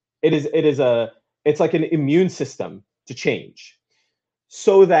 It's like an immune system to change,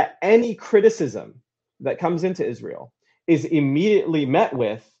 so that any criticism that comes into Israel is immediately met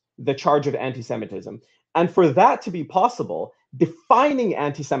with the charge of anti-Semitism. And for that to be possible, defining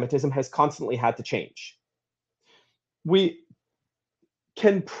anti-Semitism has constantly had to change. We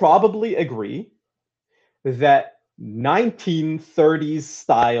can probably agree that 1930s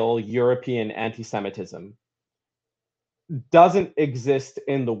style European anti-Semitism doesn't exist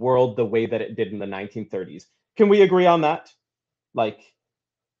in the world the way that it did in the 1930s. Can we agree on that?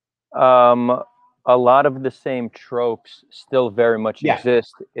 A lot of the same tropes still very much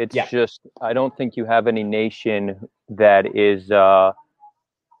exist. It's just, I don't think you have any nation that is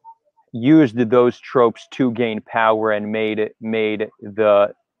used those tropes to gain power and made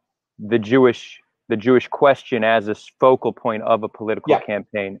the Jewish question as a focal point of a political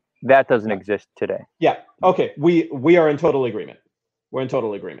campaign. That doesn't exist today. Yeah. Okay. We are in total agreement. We're in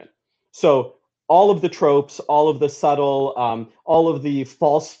total agreement. So all of the tropes, all of the subtle, all of the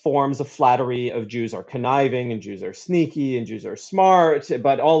false forms of flattery of Jews are conniving and Jews are sneaky and Jews are smart,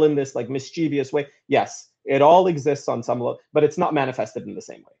 but all in this like mischievous way. Yes, it all exists on some level, but it's not manifested in the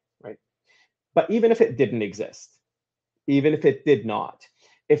same way, right? But even if it didn't exist, even if it did not,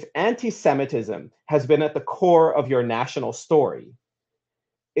 if anti-Semitism has been at the core of your national story,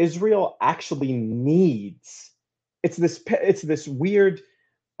 Israel actually needs, it's this weird,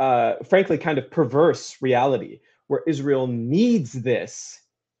 frankly, kind of perverse reality where Israel needs this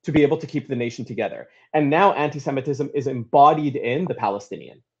to be able to keep the nation together. And now anti-Semitism is embodied in the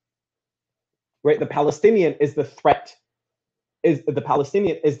Palestinian, right? The Palestinian is the threat,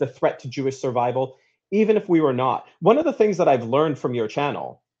 to Jewish survival, even if we were not. One of the things that I've learned from your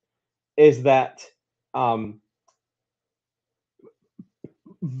channel is that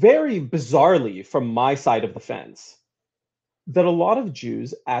very bizarrely from my side of the fence, that a lot of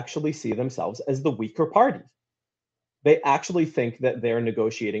Jews actually see themselves as the weaker party. They actually think that they're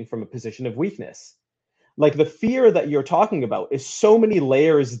negotiating from a position of weakness. Like the fear that you're talking about is so many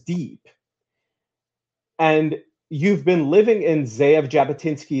layers deep. And you've been living in Ze'ev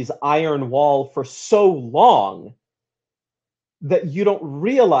Jabotinsky's iron wall for so long that you don't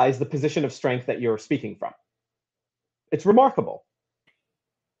realize the position of strength that you're speaking from. It's remarkable.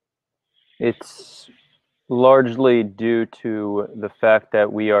 It's largely due to the fact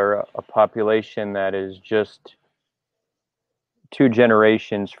that we are a population that is just 2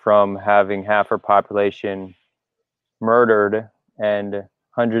 generations from having half our population murdered and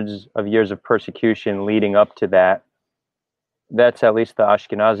hundreds of years of persecution leading up to that. That's at least the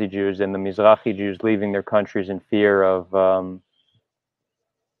Ashkenazi Jews, and the Mizrahi Jews leaving their countries in fear of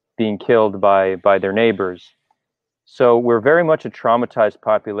being killed by their neighbors. So we're very much a traumatized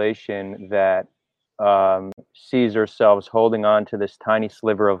population that sees ourselves holding on to this tiny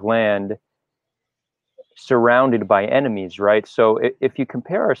sliver of land surrounded by enemies, right? So if you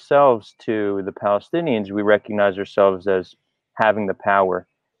compare ourselves to the Palestinians, we recognize ourselves as having the power.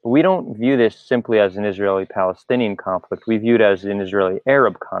 But we don't view this simply as an Israeli-Palestinian conflict. We view it as an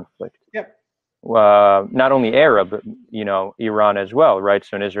Israeli-Arab conflict. Yep. Not only Arab, but, Iran as well, right?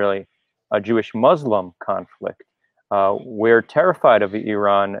 So a Jewish-Muslim conflict. We're terrified of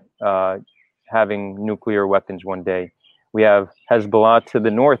Iran having nuclear weapons one day. We have Hezbollah to the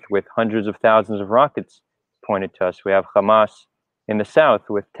north with hundreds of thousands of rockets pointed to us. We have Hamas in the south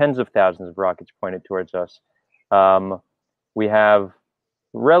with tens of thousands of rockets pointed towards us. We have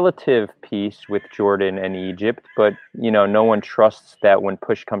relative peace with Jordan and Egypt, but no one trusts that when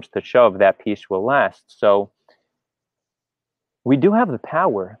push comes to shove, that peace will last. So we do have the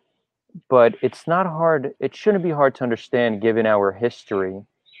power, but it's not hard. It shouldn't be hard to understand given our history.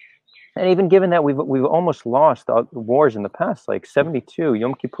 And even given that we've almost lost wars in the past, like 72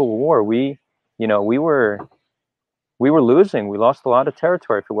 Yom Kippur War, we were losing. We lost a lot of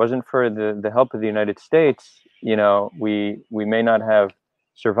territory. If it wasn't for the help of the United States, we may not have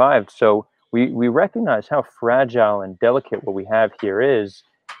survived. So we recognize how fragile and delicate what we have here is.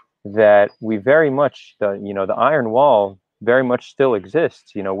 That we very much the iron wall very much still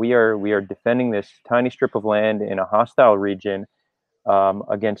exists. We are defending this tiny strip of land in a hostile region.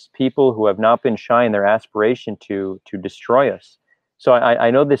 Against people who have not been shy in their aspiration to destroy us. So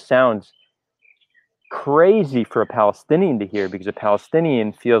I know this sounds crazy for a Palestinian to hear, because a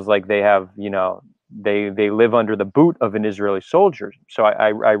Palestinian feels like they have, they live under the boot of an Israeli soldier. So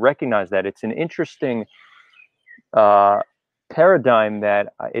I recognize that it's an interesting paradigm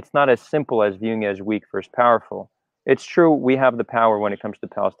that it's not as simple as viewing it as weak versus powerful. It's true we have the power when it comes to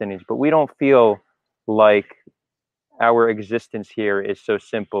Palestinians, but we don't feel like our existence here is so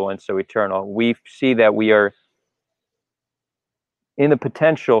simple and so eternal. We see that we are in the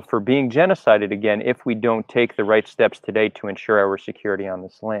potential for being genocided again if we don't take the right steps today to ensure our security on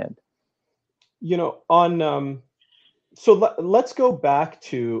this land. So let's go back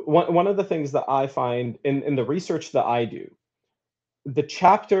to one of the things that I find in the research that I do. The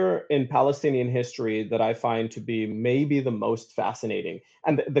chapter in Palestinian history that I find to be maybe the most fascinating,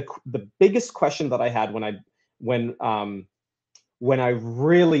 and the biggest question that I had when I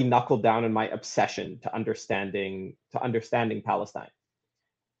really knuckled down in my obsession to understanding Palestine,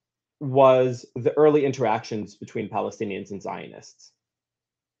 was the early interactions between Palestinians and Zionists.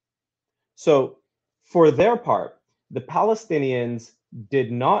 So for their part, the Palestinians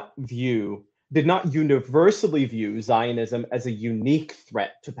did not universally view Zionism as a unique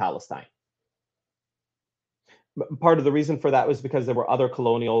threat to Palestine. Part of the reason for that was because there were other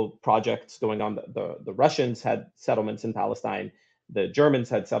colonial projects going on. The Russians had settlements in Palestine. The Germans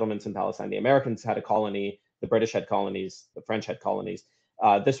had settlements in Palestine. The Americans had a colony. The British had colonies. The French had colonies.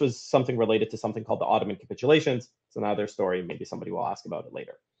 This was something related to something called the Ottoman capitulations. It's another story. Maybe somebody will ask about it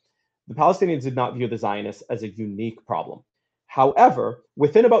later. The Palestinians did not view the Zionists as a unique problem. However,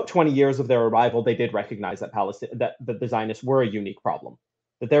 within about 20 years of their arrival, they did recognize that the Zionists were a unique problem.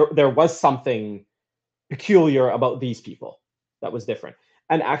 that there was something peculiar about these people that was different.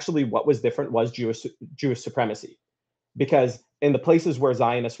 And actually, what was different was Jewish supremacy, because in the places where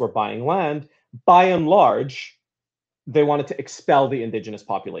Zionists were buying land, by and large, they wanted to expel the indigenous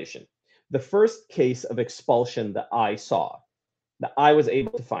population. The first case of expulsion that I saw, that I was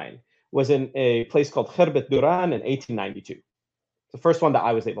able to find, was in a place called Khirbet Duran in 1892. The first one that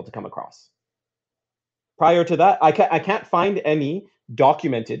I was able to come across. Prior to that, I can't find any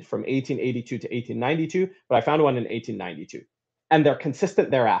documented from 1882 to 1892, but I found one in 1892. And they're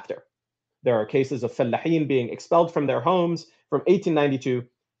consistent thereafter. There are cases of Fallahin being expelled from their homes from 1892,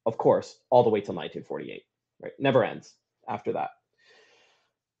 of course, all the way till 1948. Right? Never ends after that.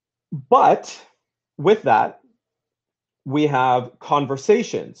 But with that, we have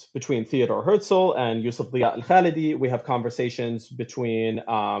conversations between Theodore Herzl and Yusuf Ziya al-Khalidi. We have conversations between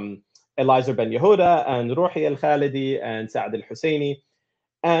Eliezer Ben Yehuda and Ruhi al-Khalidi and Sa'd al-Husseini.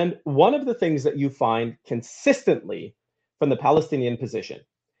 And one of the things that you find consistently from the Palestinian position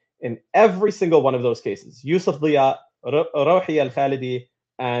in every single one of those cases, Yusuf Ziya, Ruhi al-Khalidi,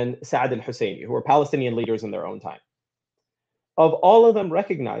 and Sa'd al-Husseini, who were Palestinian leaders in their own time, of all of them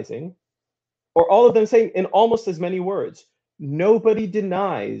recognizing, or all of them saying in almost as many words, nobody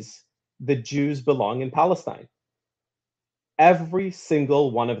denies the Jews belong in Palestine. Every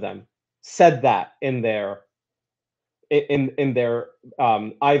single one of them said that in their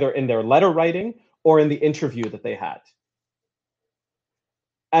either in their letter writing or in the interview that they had.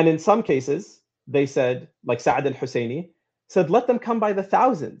 And in some cases, they said, like Sa'd al-Husseini, said, let them come by the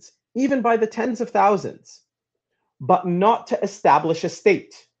thousands, even by the tens of thousands, but not to establish a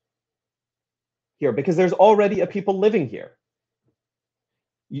state here, because there's already a people living here.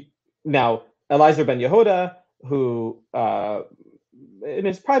 Now, Eliezer Ben Yehuda, who in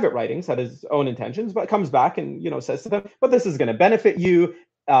his private writings had his own intentions, but comes back and says to them, but this is going to benefit you.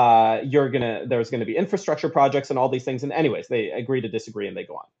 There's going to be infrastructure projects and all these things. And anyways, they agree to disagree and they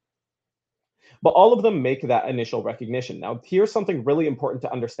go on. But all of them make that initial recognition. Now, here's something really important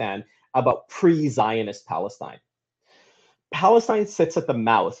to understand about pre-Zionist Palestine. Palestine sits at the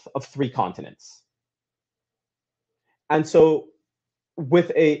mouth of three continents. And so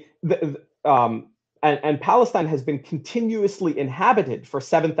and Palestine has been continuously inhabited for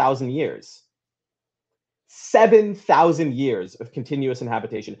 7,000 years. 7,000 years of continuous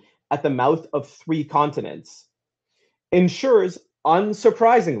inhabitation at the mouth of three continents ensures,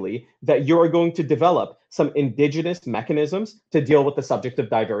 unsurprisingly, that you're going to develop some indigenous mechanisms to deal with the subject of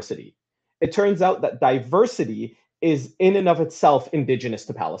diversity. It turns out that diversity is in and of itself indigenous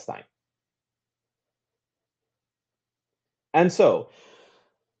to Palestine. And so,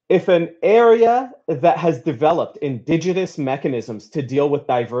 if an area that has developed indigenous mechanisms to deal with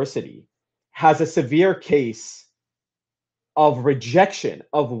diversity has a severe case of rejection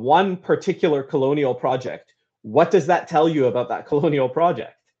of one particular colonial project, what does that tell you about that colonial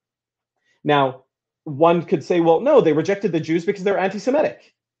project? Now, one could say, well, no, they rejected the Jews because they're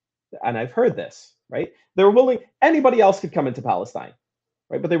anti-Semitic. And I've heard this, right? They were willing, anybody else could come into Palestine,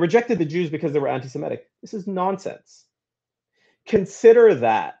 right? But they rejected the Jews because they were anti-Semitic. This is nonsense. Consider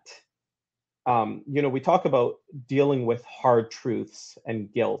that, we talk about dealing with hard truths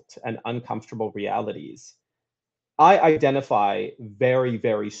and guilt and uncomfortable realities. I identify very,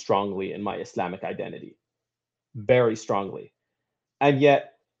 very strongly in my Islamic identity, very strongly. And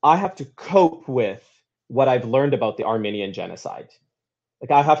yet I have to cope with what I've learned about the Armenian genocide.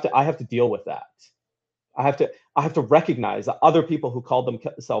 Like I have to deal with that. I have to recognize that other people who call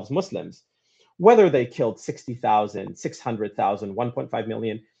themselves Muslims, whether they killed 60,000, 600,000, 1.5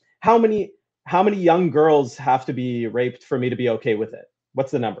 million, how many young girls have to be raped for me to be okay with it? What's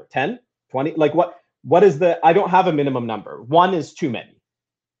the number? 10, 20? Like what is the, I don't have a minimum number. One is too many,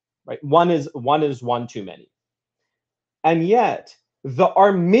 right? One is one too many. And yet the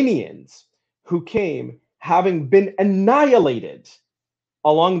Armenians who came, having been annihilated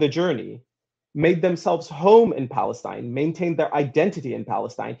along the journey, made themselves home in Palestine, maintained their identity in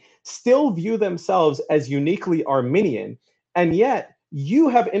Palestine, still view themselves as uniquely Armenian, and yet you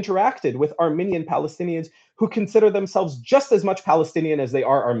have interacted with Armenian Palestinians who consider themselves just as much Palestinian as they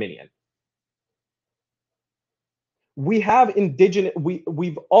are Armenian. We have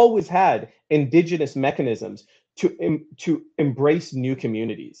we've always had indigenous mechanisms to embrace new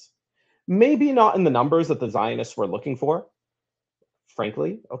communities. Maybe not in the numbers that the Zionists were looking for.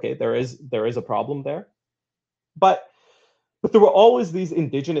 Frankly, okay, there is a problem there. But there were always these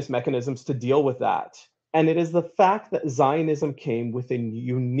indigenous mechanisms to deal with that. And it is the fact that Zionism came with a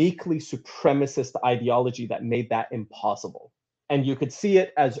uniquely supremacist ideology that made that impossible. And you could see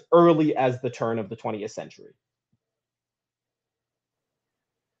it as early as the turn of the 20th century.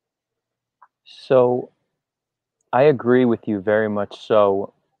 So I agree with you very much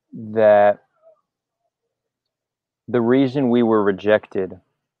so that the reason we were rejected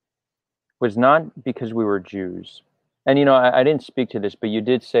was not because we were Jews. And I didn't speak to this, but you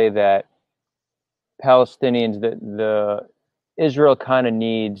did say that Palestinians, the Israel kind of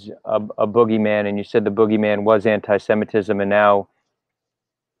needs a boogeyman, and you said the boogeyman was anti-Semitism, and now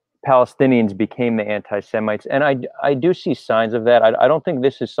Palestinians became the anti-Semites. And I do see signs of that. I don't think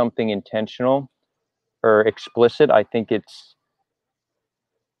this is something intentional or explicit. I think it's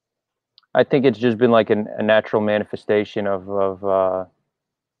just been like a natural manifestation of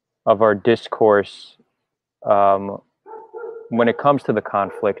our discourse when it comes to the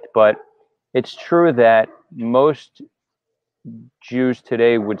conflict. But it's true that most Jews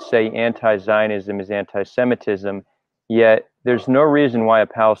today would say anti-Zionism is anti-Semitism, yet there's no reason why a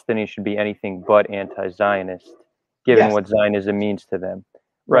Palestinian should be anything but anti-Zionist, given Yes. what Zionism means to them.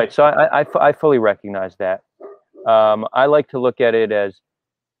 Right. So I fully recognize that. I like to look at it as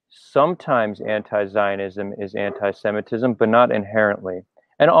sometimes anti-Zionism is anti-Semitism, but not inherently.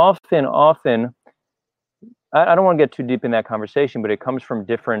 And often, I don't want to get too deep in that conversation, but it comes from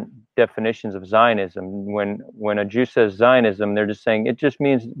different definitions of Zionism. When a Jew says Zionism, they're just saying it just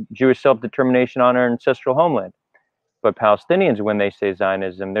means Jewish self-determination on our ancestral homeland. But Palestinians, when they say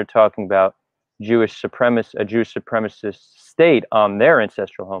Zionism, they're talking about a Jewish supremacist state on their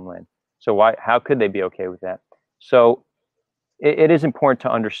ancestral homeland. So how could they be okay with that? So it is important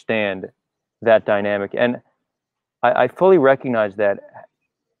to understand that dynamic. And I fully recognize that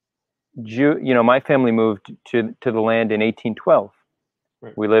my family moved to the land in 1812.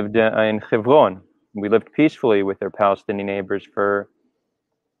 Right. We lived in Hebron. We lived peacefully with our Palestinian neighbors for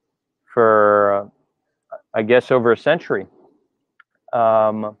I guess over a century.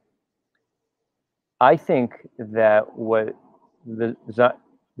 I think that what the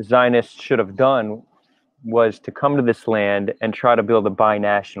Zionists should have done was to come to this land and try to build a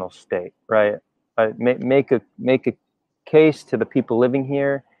binational state, right? Make a case to the people living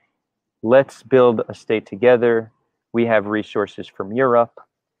here. Let's build a state together. We have resources from Europe.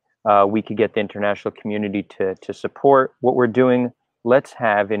 We could get the international community to support what we're doing. Let's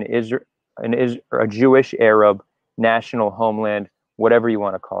have a Jewish Arab national homeland, whatever you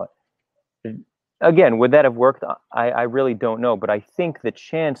want to call it. Again, would that have worked? I really don't know, but I think the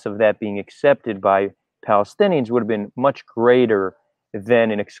chance of that being accepted by Palestinians would have been much greater than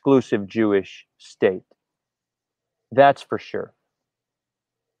an exclusive Jewish state. That's for sure.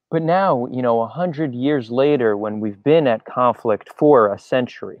 But now, 100 years later, when we've been at conflict for a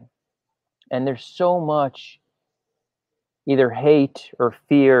century, and there's so much either hate or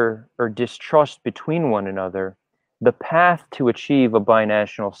fear or distrust between one another, the path to achieve a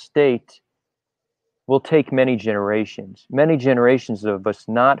binational state will take many generations of us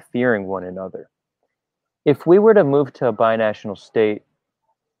not fearing one another. If we were to move to a binational state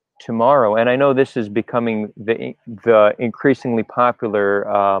tomorrow, and I know this is becoming the increasingly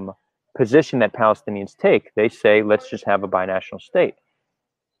popular position that Palestinians take, they say, let's just have a binational state.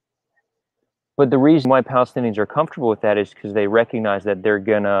 But the reason why Palestinians are comfortable with that is because they recognize that they're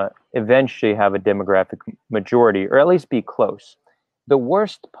going to eventually have a demographic majority, or at least be close. The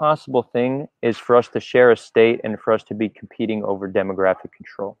worst possible thing is for us to share a state and for us to be competing over demographic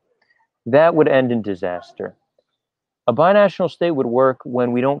control. That would end in disaster. A binational state would work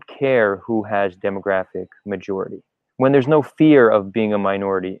when we don't care who has demographic majority, when there's no fear of being a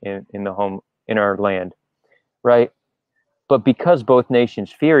minority in our land, right? But because both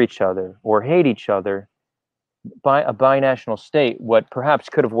nations fear each other or hate each other, by a binational state, what perhaps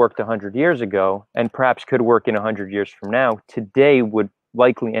could have worked 100 years ago and perhaps could work in 100 years from now, today would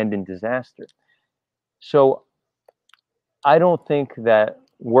likely end in disaster. So I don't think that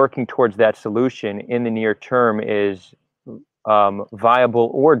working towards that solution in the near term is viable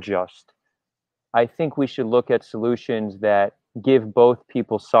or just. I think we should look at solutions that give both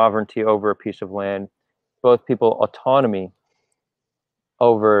people sovereignty over a piece of land, both people autonomy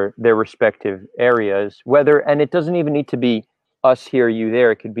over their respective areas, and it doesn't even need to be us here, you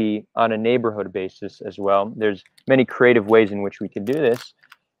there. It could be on a neighborhood basis as well. There's many creative ways in which we can do this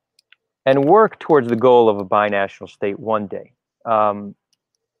and work towards the goal of a binational state one day. So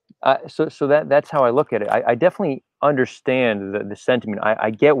that's how I look at it. I definitely understand the sentiment. I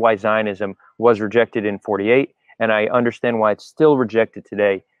get why Zionism was rejected in 1948, and I understand why it's still rejected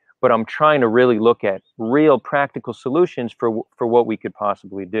today. But I'm trying to really look at real practical solutions for what we could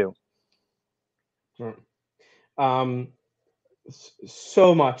possibly do.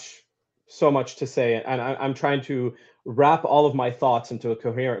 So much to say, and I'm trying to wrap all of my thoughts into a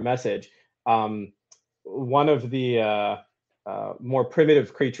coherent message. One of the more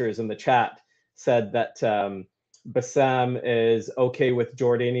primitive creatures in the chat said that Bassam is okay with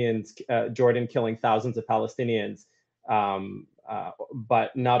Jordan killing thousands of Palestinians,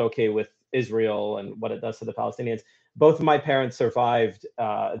 but not okay with Israel and what it does to the Palestinians. Both of my parents survived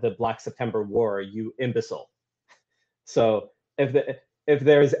the Black September War, you imbecile. So if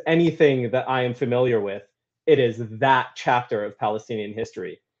there's anything that I am familiar with, it is that chapter of Palestinian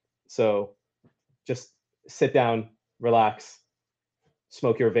history. So just sit down, relax,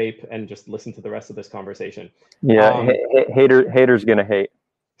 smoke your vape, and just listen to the rest of this conversation. Yeah, haters gonna hate.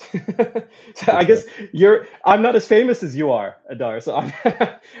 So I guess I'm not as famous as you are, Adar, so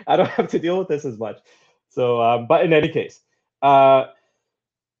I don't have to deal with this as much. So, but in any case, so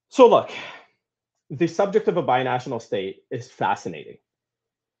look, the subject of a binational state is fascinating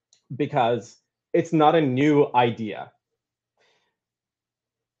because it's not a new idea.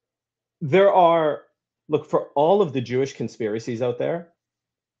 Look, for all of the Jewish conspiracies out there,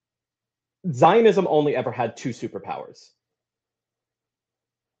 Zionism only ever had two superpowers.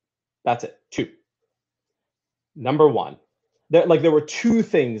 That's it, two. Number one, there were two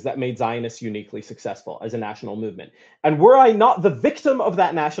things that made Zionists uniquely successful as a national movement. And were I not the victim of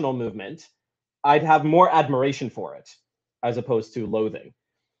that national movement, I'd have more admiration for it as opposed to loathing.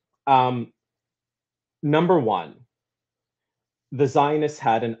 Number one, the Zionists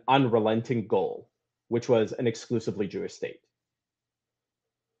had an unrelenting goal, which was an exclusively Jewish state.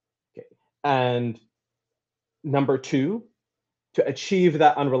 Okay. And number two, to achieve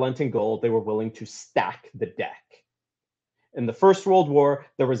that unrelenting goal, they were willing to stack the deck. In the First World War,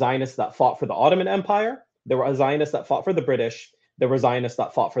 there were Zionists that fought for the Ottoman Empire. There were Zionists that fought for the British. There were Zionists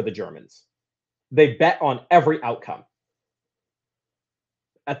that fought for the Germans. They bet on every outcome.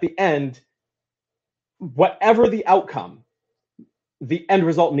 At the end, whatever the outcome, the end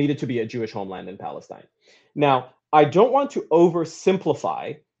result needed to be a Jewish homeland in Palestine. Now, I don't want to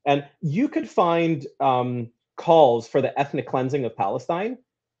oversimplify, and you could find calls for the ethnic cleansing of Palestine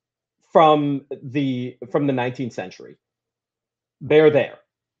from the 19th century. They're there,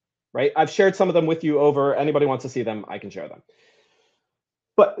 right? I've shared some of them with you over. Anybody wants to see them, I can share them.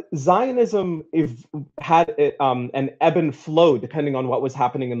 But Zionism had an ebb and flow depending on what was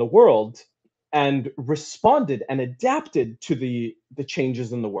happening in the world, and responded and adapted to the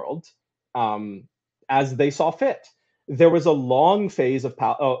changes in the world as they saw fit. There was a long phase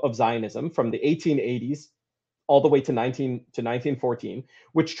of Zionism from the 1880s all the way to 1914,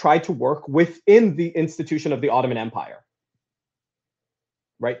 which tried to work within the institution of the Ottoman Empire,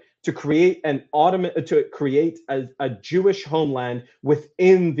 right? To create a Jewish homeland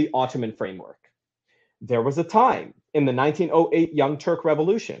within the Ottoman framework. There was a time in the 1908 Young Turk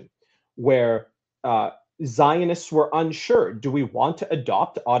Revolution where Zionists were unsure. Do we want to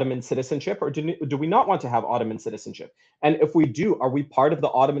adopt Ottoman citizenship, or do we not want to have Ottoman citizenship? And if we do, are we part of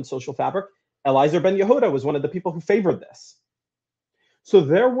the Ottoman social fabric? Eliezer Ben Yehuda was one of the people who favored this. So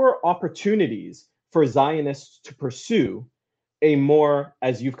there were opportunities for Zionists to pursue a more,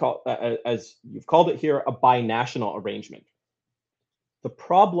 as you've called it here, a binational arrangement. The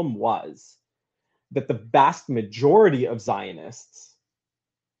problem was that the vast majority of Zionists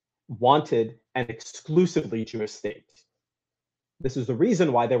wanted an exclusively Jewish state. This is the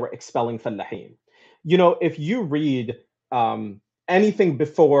reason why they were expelling Fallahin. You know, if you read anything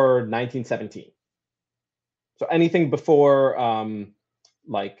before 1917, so anything before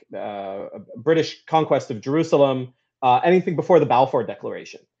British conquest of Jerusalem, anything before the Balfour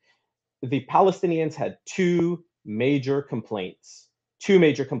Declaration, the Palestinians had two major complaints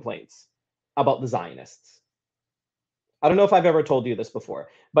about the Zionists. I don't know if I've ever told you this before,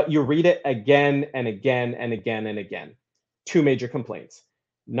 but you read it again and again and again and again. Two major complaints.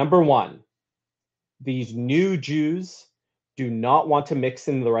 Number one, these new Jews do not want to mix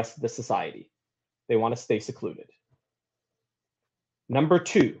in the rest of the society. They want to stay secluded. Number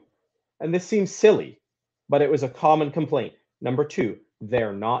two, and this seems silly, but it was a common complaint. Number two,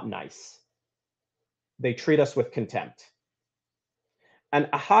 they're not nice. They treat us with contempt. And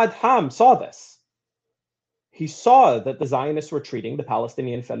Ahad Ham saw this. He saw that the Zionists were treating the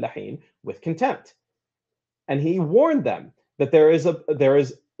Palestinian Fallahin with contempt. And he warned them that there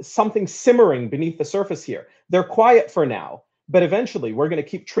is something simmering beneath the surface here. They're quiet for now, but eventually we're going to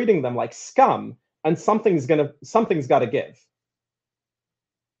keep treating them like scum, and something's got to give.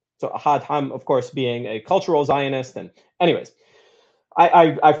 So Ahad Ham, of course, being a cultural Zionist, and anyways,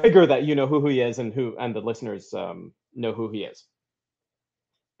 I figure that you know who he is, and the listeners know who he is.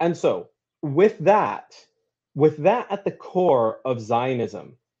 And so with that at the core of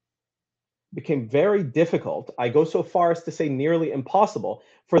Zionism, became very difficult. I go so far as to say nearly impossible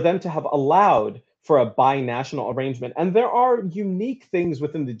for them to have allowed for a binational arrangement. And there are unique things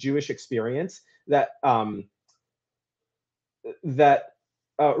within the Jewish experience that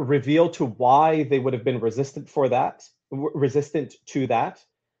reveal to why they would have been resistant to that.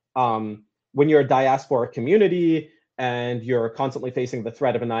 When you're a diaspora community and you're constantly facing the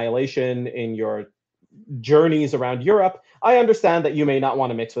threat of annihilation in your journeys around Europe, I understand that you may not want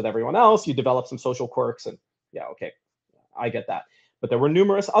to mix with everyone else. You develop some social quirks, and yeah, okay, I get that. But there were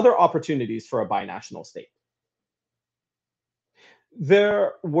numerous other opportunities for a binational state.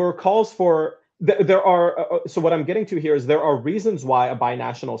 There were calls for, so what I'm getting to here is there are reasons why a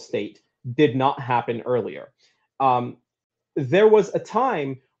binational state did not happen earlier. There was a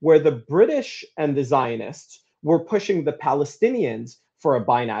time where the British and the Zionists were pushing the Palestinians for a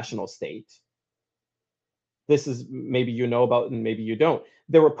binational state. This is maybe you know about and maybe you don't.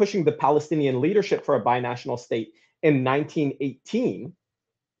 They were pushing the Palestinian leadership for a binational state in 1918.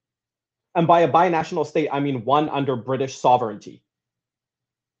 And by a binational state, I mean one under British sovereignty.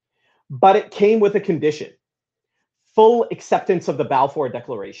 But it came with a condition: full acceptance of the Balfour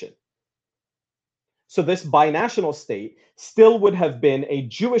Declaration. So this binational state still would have been a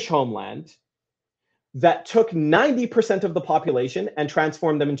Jewish homeland that took 90% of the population and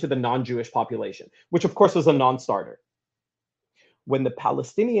transformed them into the non-Jewish population, which of course was a non-starter. When the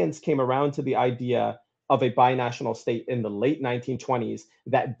Palestinians came around to the idea of a binational state in the late 1920s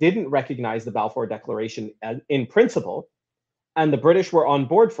that didn't recognize the Balfour Declaration in principle, and the British were on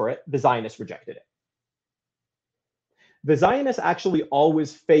board for it, the Zionists rejected it. The Zionists actually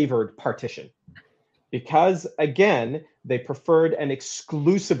always favored partition because, again, they preferred an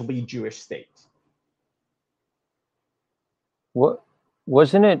exclusively Jewish state.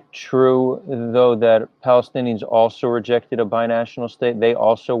 Wasn't it true, though, that Palestinians also rejected a binational state? They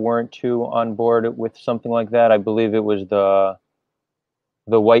also weren't too on board with something like that. I believe it was the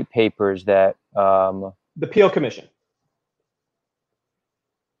white papers that the Peel Commission.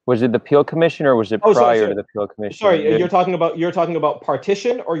 Was it the Peel Commission or was it prior to the Peel Commission? Sorry, you're talking about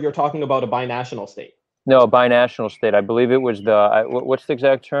partition, or you're talking about a binational state? No, a binational state. I believe it was what's the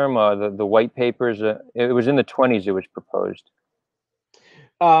exact term? The white papers. It was in the 20s. It was proposed.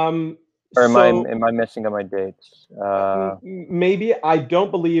 Or am I messing up my dates? Maybe. I don't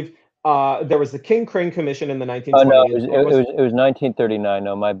believe there was the King-Crane Commission in the 1920s. Oh no, it was 1939.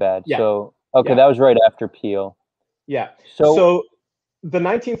 No, my bad. Yeah. So okay, that was right after Peel. Yeah. So the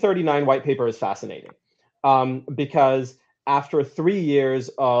 1939 white paper is fascinating because after 3 years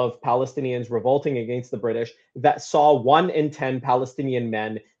of Palestinians revolting against the British, that saw 1 in 10 Palestinian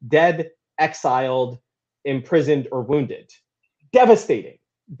men dead, exiled, imprisoned, or wounded. Devastating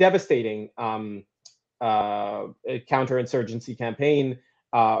counterinsurgency campaign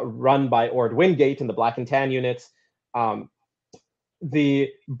run by Ord Wingate and the Black and Tan units.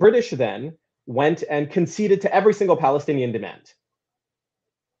 The British then went and conceded to every single Palestinian demand.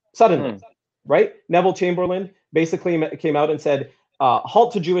 Suddenly, right? Neville Chamberlain basically came out and said,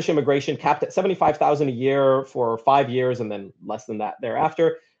 halt to Jewish immigration, capped at 75,000 a year for 5 years, and then less than that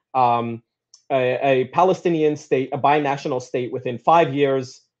thereafter. A Palestinian state, a binational state within 5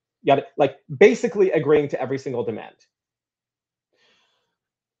 years, like basically agreeing to every single demand.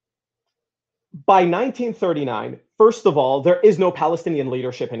 By 1939, first of all, there is no Palestinian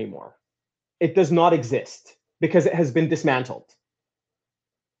leadership anymore. It does not exist because it has been dismantled.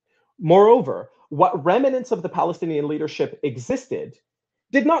 Moreover, what remnants of the Palestinian leadership existed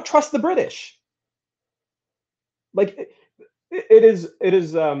did not trust the British. Like it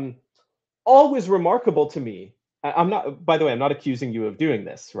is always remarkable to me. I'm not, by the way, I'm not accusing you of doing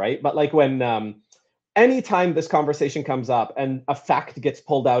this, right? But like when anytime this conversation comes up and a fact gets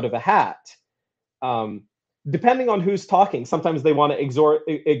pulled out of a hat, depending on who's talking, sometimes they want to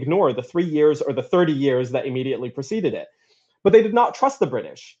ignore the 3 years or the 30 years that immediately preceded it. But they did not trust the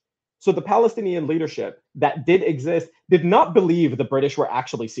British. So the Palestinian leadership that did exist did not believe the British were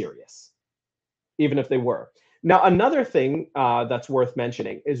actually serious, even if they were. Now, another thing that's worth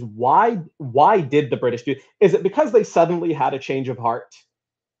mentioning is why did the British do it? Is it because they suddenly had a change of heart?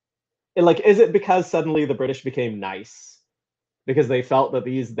 Is it because suddenly the British became nice? Because they felt that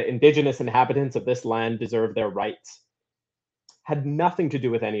the indigenous inhabitants of this land deserved their rights? Had nothing to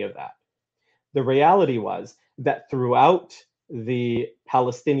do with any of that. The reality was that throughout the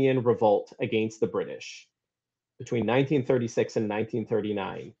Palestinian revolt against the British between 1936 and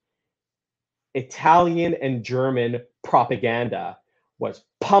 1939, Italian and German propaganda was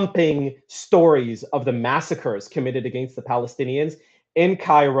pumping stories of the massacres committed against the Palestinians in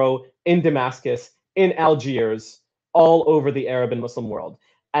Cairo, in Damascus, in Algiers, all over the Arab and Muslim world.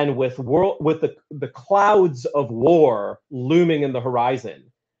 And with the clouds of war looming in the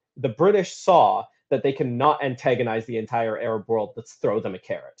horizon, the British saw that they cannot antagonize the entire Arab world. Let's throw them a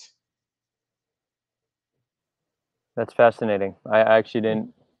carrot. That's fascinating. I actually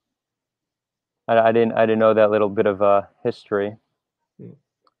didn't. I didn't know that little bit of history.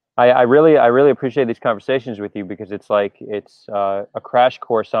 I really appreciate these conversations with you because it's like it's a crash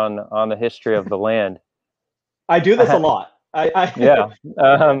course on the history of the land. I do this a lot. Yeah.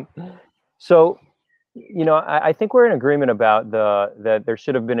 So, I think we're in agreement about that there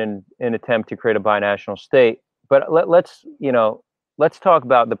should have been an attempt to create a binational state. But let's talk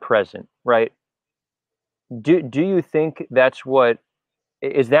about the present, right? Do you think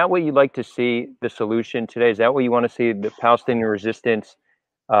is that what you'd like to see the solution today? Is that what you want to see the Palestinian resistance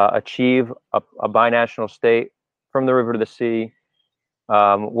achieve a binational state from the river to the sea?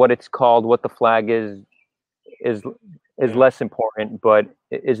 What it's called, what the flag is less important, but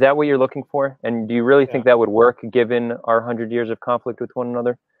is that what you're looking for? And do you really think that would work given our 100 years of conflict with one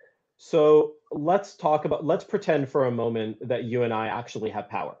another? So let's pretend for a moment that you and I actually have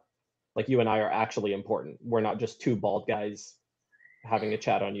power. Like you and I are actually important. We're not just two bald guys having a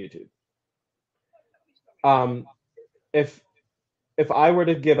chat on YouTube. If I were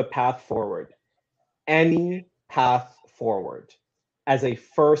to give a path forward, any path forward as a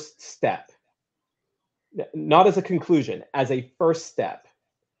first step, not as a conclusion, as a first step,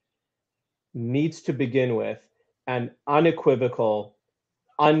 needs to begin with an unequivocal,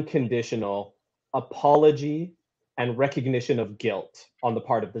 unconditional apology and recognition of guilt on the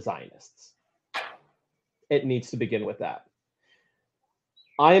part of the Zionists. It needs to begin with that.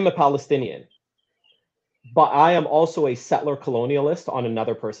 I am a Palestinian, but I am also a settler colonialist on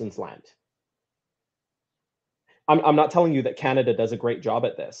another person's land. I'm not telling you that Canada does a great job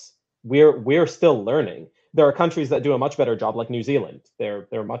at this. We're still learning. There are countries that do a much better job, like New Zealand.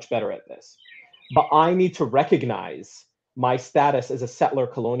 They're much better at this. But I need to recognize my status as a settler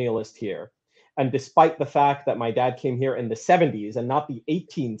colonialist here. And despite the fact that my dad came here in the 70s and not the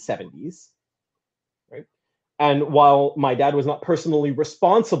 1870s, right? And while my dad was not personally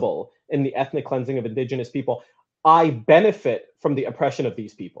responsible in the ethnic cleansing of indigenous people, I benefit from the oppression of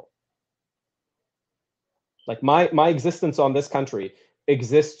these people. Like my existence on this country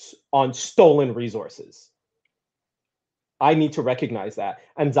exists on stolen resources. I need to recognize that,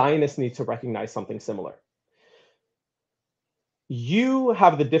 and Zionists need to recognize something similar. You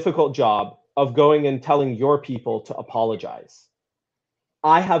have the difficult job of going and telling your people to apologize.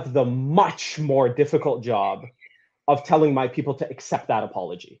 I have the much more difficult job of telling my people to accept that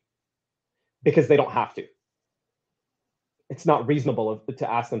apology because they don't have to. It's not reasonable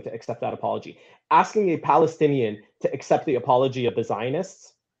to ask them to accept that apology. Asking a Palestinian to accept the apology of the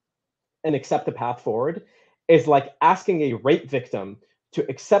Zionists and accept the path forward is like asking a rape victim to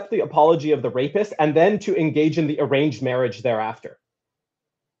accept the apology of the rapist and then to engage in the arranged marriage thereafter.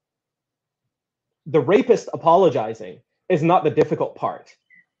 The rapist apologizing is not the difficult part.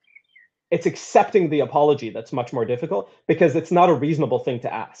 It's accepting the apology that's much more difficult because it's not a reasonable thing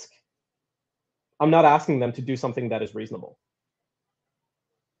to ask. I'm not asking them to do something that is reasonable.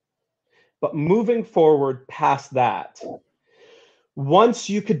 But moving forward past that, once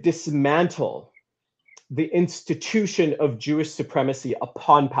you could dismantle the institution of Jewish supremacy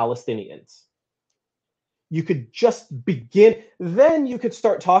upon Palestinians, you could just begin, then you could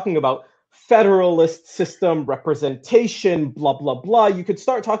start talking about federalist system, representation, blah, blah, blah. You could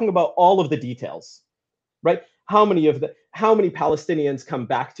start talking about all of the details, right? How many Palestinians come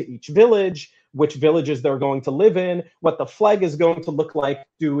back to each village, which villages they're going to live in, what the flag is going to look like.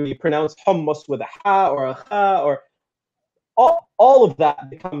 Do we pronounce hummus with a ha or a ha, or all of that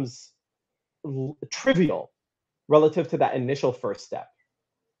becomes trivial relative to that initial first step,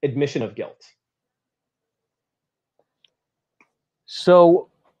 admission of guilt. So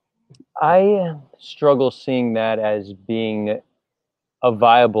I struggle seeing that as being a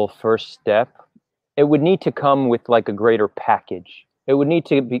viable first step. It would need to come with like a greater package. It would need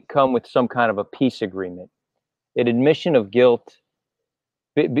to come with some kind of a peace agreement. An admission of guilt,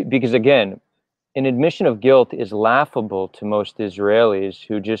 because again, an admission of guilt is laughable to most Israelis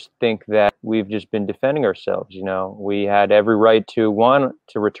who just think that we've just been defending ourselves. We had every right to want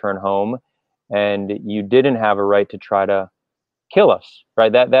to return home, and you didn't have a right to try to kill us,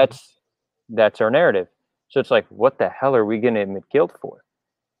 right? That's our narrative. So it's like, what the hell are we going to admit guilt for?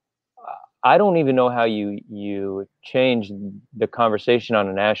 I don't even know how you change the conversation on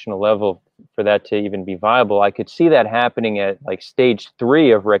a national level for that to even be viable. I could see that happening at like stage 3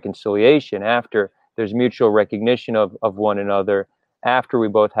 of reconciliation, after there's mutual recognition of one another, after we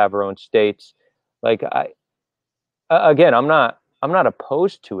both have our own states. Like I'm not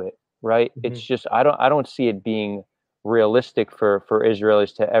opposed to it, right? It's just I don't see it being realistic for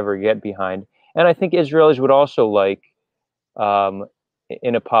Israelis to ever get behind. And I think Israelis would also like um,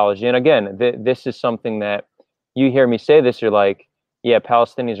 an apology. And again, this is something that you hear me say this, you're like, yeah,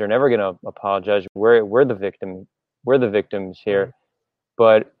 Palestinians are never going to apologize. We're the victim. We're the victims here. Mhm.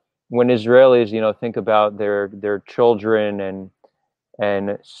 But when Israelis, think about their children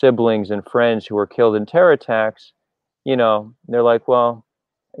and siblings and friends who were killed in terror attacks, they're like, well,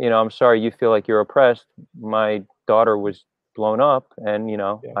 I'm sorry you feel like you're oppressed. My daughter was blown up, and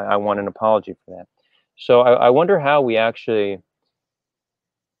Yeah. I want an apology for that. So I wonder how we actually,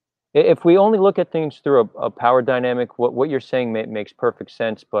 if we only look at things through a power dynamic, what you're saying makes perfect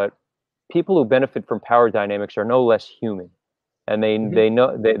sense. But people who benefit from power dynamics are no less human, and they Mhm. they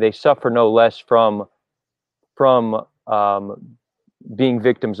know they suffer no less from being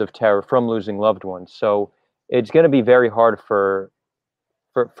victims of terror, from losing loved ones. So it's going to be very hard for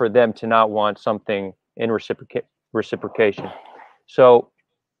them to not want something in reciprocation. So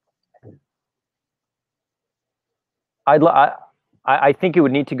I'd li- I think it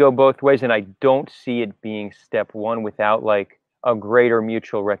would need to go both ways, and I don't see it being step one without like a greater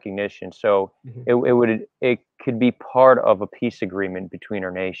mutual recognition. So Mhm. it could be part of a peace agreement between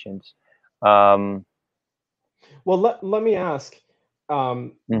our nations. Um, Well, let me ask,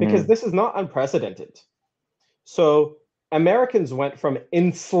 because mhm. this is not unprecedented. So Americans went from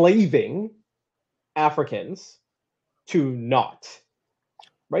enslaving Africans to not,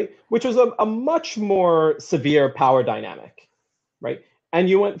 right? Which was a much more severe power dynamic, right? And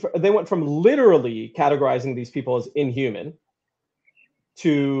they went from literally categorizing these people as inhuman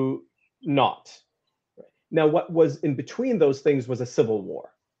to not. Now, what was in between those things was a civil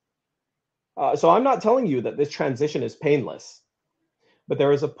war. So I'm not telling you that this transition is painless, but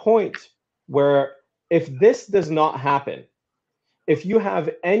there is a point where if this does not happen, if you have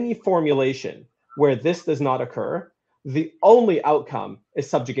any formulation where this does not occur, the only outcome is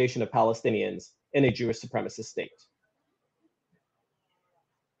subjugation of Palestinians in a Jewish supremacist state.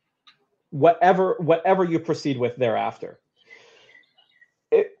 Whatever you proceed with thereafter.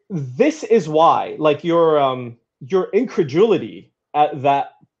 This is why, like your incredulity at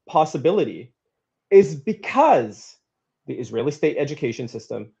that possibility is because the Israeli state education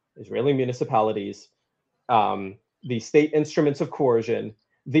system, Israeli municipalities, the state instruments of coercion,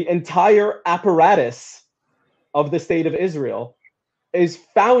 the entire apparatus of the state of Israel is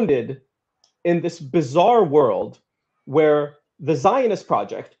founded in this bizarre world where the Zionist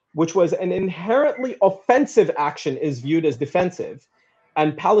project, which was an inherently offensive action, is viewed as defensive,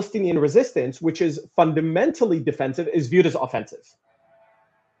 and Palestinian resistance, which is fundamentally defensive, is viewed as offensive.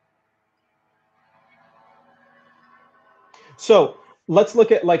 So let's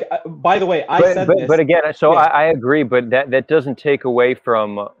look at like. By the way, I But said but this. but again, so Yeah. I agree, but that doesn't take away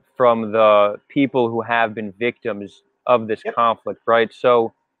from the people who have been victims of this Yep. conflict, right?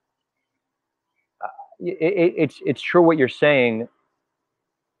 So it's true what you're saying,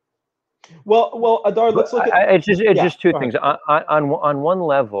 Well, Adar, but let's look at. it's Yeah. just two Go ahead. things. On one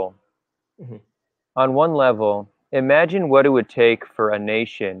level, Mhm. imagine what it would take for a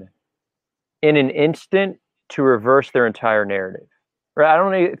nation in an instant to reverse their entire narrative. Right? I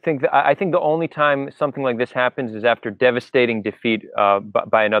don't even think that, I think the only time something like this happens is after devastating defeat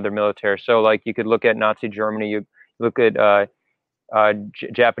by another military. So, like you could look at Nazi Germany, you look at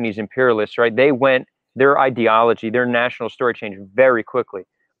Japanese imperialists, right? They went their ideology, their national story changed very quickly,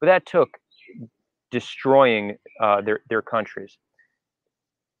 but that took destroying their countries,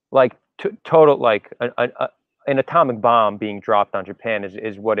 like total, like an atomic bomb being dropped on Japan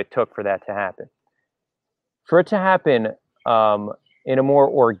is what it took for that to happen. For it to happen in a more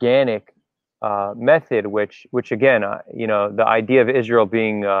organic method, which again, the idea of Israel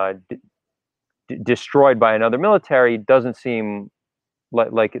being destroyed by another military doesn't seem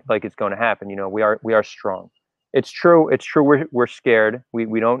like it's going to happen. We are strong. It's true. It's true. We're scared.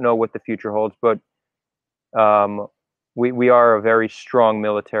 We don't know what the future holds, but um, we are a very strong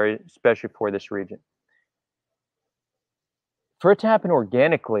military, especially for this region. For it to happen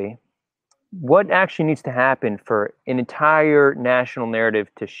organically, what actually needs to happen for an entire national narrative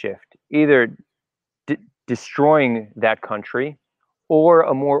to shift? Either destroying that country or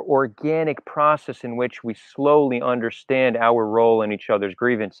a more organic process in which we slowly understand our role in each other's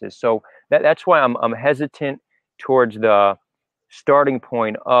grievances. So that's why I'm hesitant towards the starting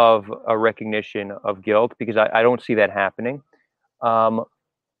point of a recognition of guilt, because I don't see that happening. Um,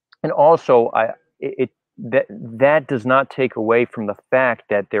 and also, that does not take away from the fact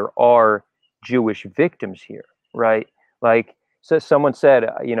that there are Jewish victims here, right? Like, so someone said,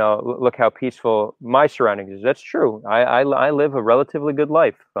 look how peaceful my surroundings is. That's true. I live a relatively good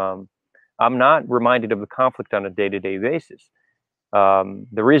life. I'm not reminded of the conflict on a day-to-day basis.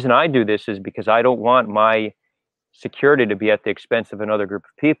 The reason I do this is because I don't want my security to be at the expense of another group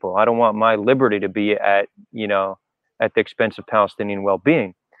of people. I don't want my liberty to be at, at the expense of Palestinian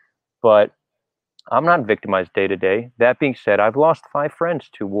well-being. But I'm not victimized day to day. That being said, I've lost 5 friends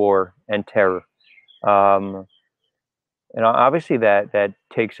to war and terror. Um, and obviously that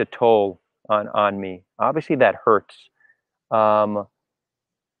takes a toll on me. Obviously that hurts. Um,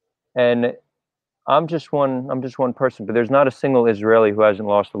 and I'm just one person, but there's not a single Israeli who hasn't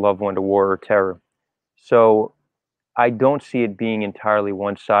lost a loved one to war or terror. So I don't see it being entirely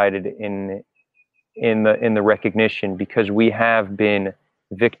one-sided in the recognition, because we have been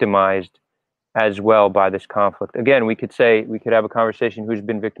victimized as well by this conflict. Again, we could have a conversation who's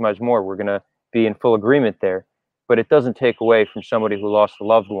been victimized more. We're going to be in full agreement there, but it doesn't take away from somebody who lost a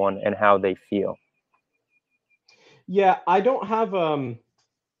loved one and how they feel. Yeah, I don't have a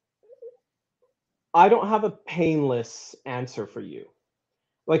painless answer for you.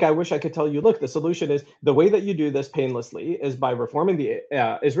 Like, I wish I could tell you, look, the solution is the way that you do this painlessly is by reforming the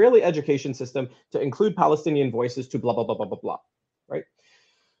Israeli education system to include Palestinian voices to blah, blah, blah, blah, blah, blah, right?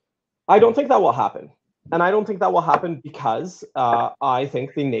 I don't think that will happen. And I don't think that will happen because I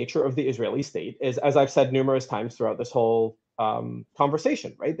think the nature of the Israeli state is, as I've said numerous times throughout this whole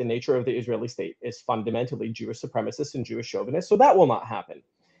conversation, right? The nature of the Israeli state is fundamentally Jewish supremacist and Jewish chauvinist. So that will not happen.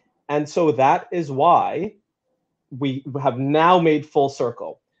 And so that is why we have now made full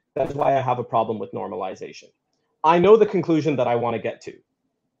circle. That's why I have a problem with normalization. I know the conclusion that I want to get to.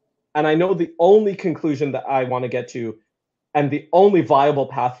 And I know the only conclusion that I want to get to, and the only viable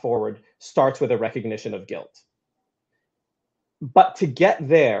path forward, starts with a recognition of guilt. But to get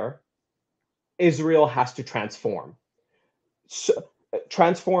there, Israel has to transform.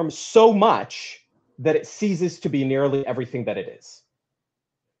 Transform so much that it ceases to be nearly everything that it is.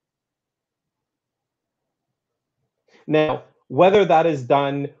 Now, whether that is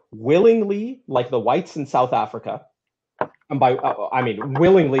done willingly, like the whites in South Africa, and by I mean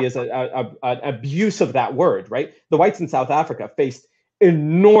willingly is an abuse of that word, right? The whites in South Africa faced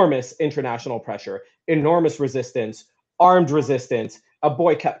enormous international pressure, enormous resistance, armed resistance, a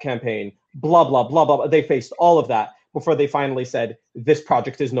boycott campaign, blah, blah, blah, blah. They faced all of that before they finally said, this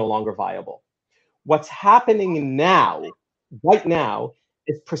project is no longer viable. What's happening now, right now,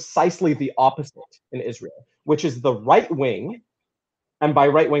 is precisely the opposite in Israel, which is the right wing, and by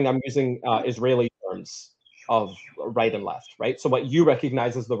right wing, I'm using Israeli terms of right and left, right? So what you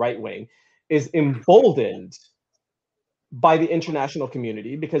recognize as the right wing is emboldened by the international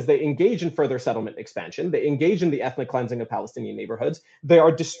community because they engage in further settlement expansion. They engage in the ethnic cleansing of Palestinian neighborhoods. They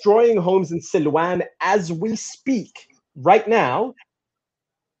are destroying homes in Silwan as we speak right now,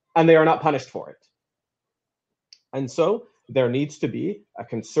 and they are not punished for it. And so there needs to be a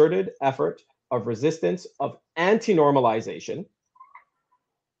concerted effort of resistance, of anti-normalization,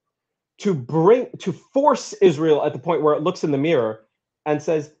 to force Israel at the point where it looks in the mirror and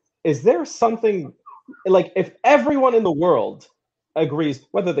says, is there something, like, if everyone in the world agrees,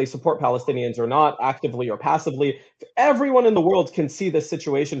 whether they support Palestinians or not, actively or passively, if everyone in the world can see this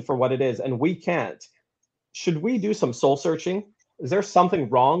situation for what it is and we can't, should we do some soul searching? Is there something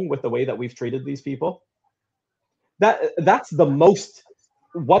wrong with the way that we've treated these people? That's the most,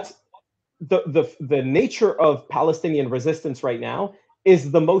 what's the nature of Palestinian resistance right now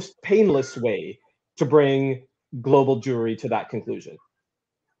is the most painless way to bring global Jewry to that conclusion.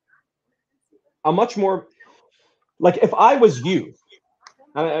 A much more, like, if I was you,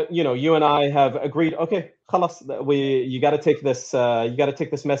 you and I have agreed, okay, khalas, you got to take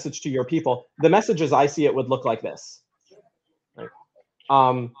this message to your people. The message as I see it would look like this. Right?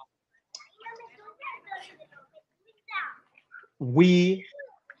 We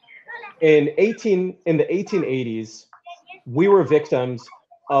in the 1880s, we were victims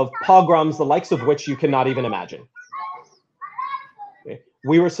of pogroms, the likes of which you cannot even imagine. Okay?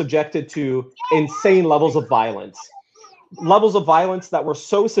 We were subjected to insane levels of violence that were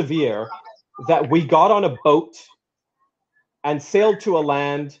so severe that we got on a boat and sailed to a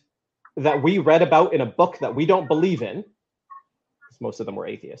land that we read about in a book that we don't believe in, because most of them were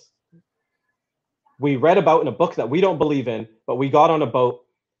atheists. We read about in a book that we don't believe in, but we got on a boat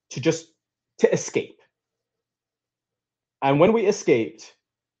to escape. And when we escaped,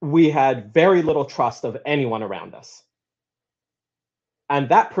 we had very little trust of anyone around us. And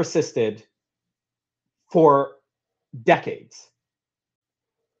that persisted for decades.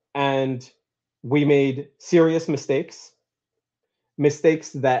 And we made serious mistakes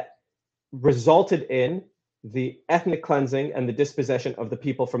that resulted in the ethnic cleansing and the dispossession of the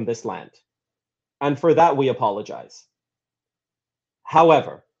people from this land. And for that, we apologize.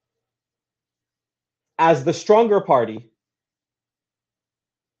 However, as the stronger party,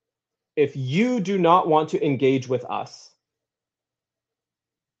 if you do not want to engage with us,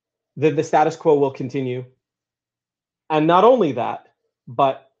 then the status quo will continue. And not only that,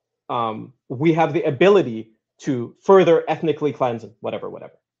 but we have the ability to further ethnically cleanse, whatever,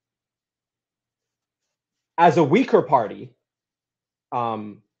 whatever. As a weaker party,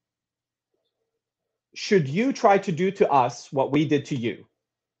 should you try to do to us what we did to you,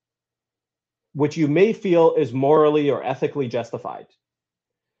 which you may feel is morally or ethically justified,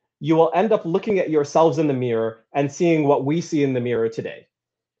 you will end up looking at yourselves in the mirror and seeing what we see in the mirror today.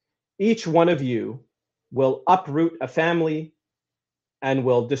 Each one of you will uproot a family and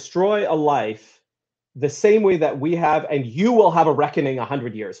will destroy a life the same way that we have, and you will have a reckoning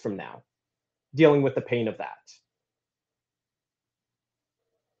 100 years from now, dealing with the pain of that.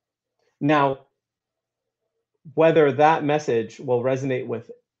 Now, whether that message will resonate with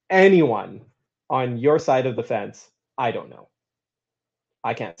anyone on your side of the fence, I don't know.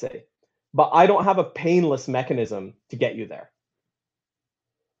 I can't say. But I don't have a painless mechanism to get you there.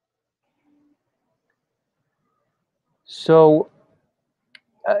 So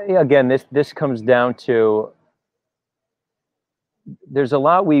again, this comes down to, there's a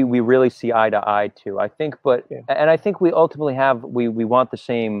lot we really see eye to eye to, I think, but Yeah. And I think we ultimately we want the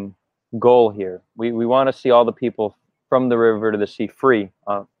same goal here. We want to see all the people from the river to the sea free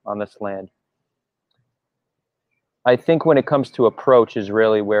on this land. I think when it comes to approach is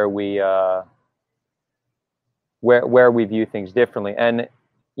really where we view things differently. And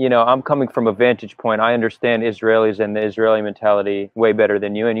you know, I'm coming from a vantage point. I understand Israelis and the Israeli mentality way better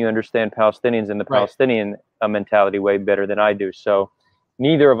than you, and you understand Palestinians and the Right. Palestinian mentality way better than I do. So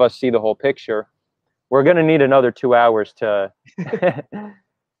neither of us see the whole picture. We're going to need another 2 hours to Right.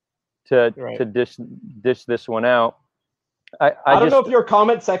 to dish this one out. I don't know if your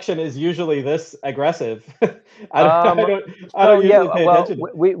comment section is usually this aggressive. I don't usually pay attention.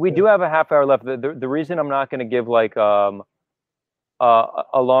 We do have a half hour left. The reason I'm not going to give like a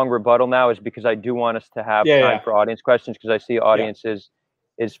long rebuttal now is because I do want us to have time for audience questions, because I see audience is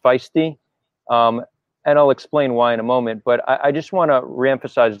feisty. And I'll explain why in a moment. But I just want to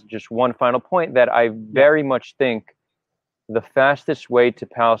reemphasize just one final point, that I very much think the fastest way to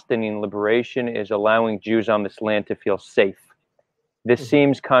Palestinian liberation is allowing Jews on this land to feel safe. This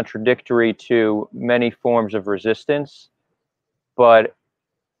seems contradictory to many forms of resistance, but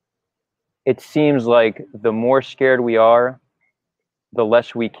it seems like the more scared we are, the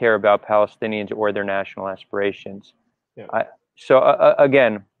less we care about Palestinians or their national aspirations. Yeah.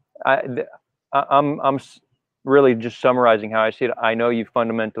 Again, I'm really just summarizing how I see it. I know you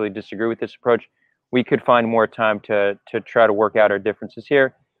fundamentally disagree with this approach. We could find more time to try to work out our differences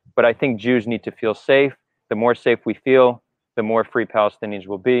here, but I think Jews need to feel safe. The more safe we feel, the more free Palestinians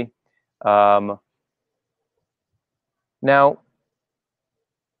will be. Now,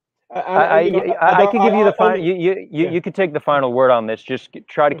 I could give you the final. You could take the final word on this. Just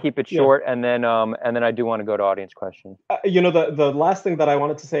try to keep it short, and then I do want to go to audience questions. The last thing that I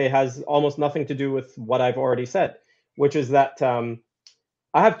wanted to say has almost nothing to do with what I've already said, which is that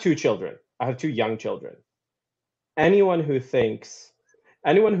I have 2 children. I have 2 young children. Anyone who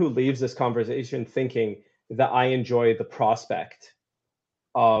leaves this conversation thinking that I enjoy the prospect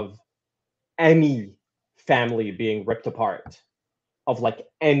of any family being ripped apart, of like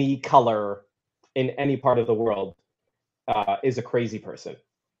any color in any part of the world, is a crazy person.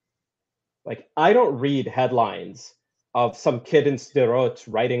 Like, I don't read headlines of some kid in Sderot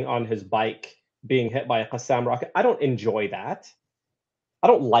riding on his bike being hit by a Qassam rocket. I don't enjoy that. I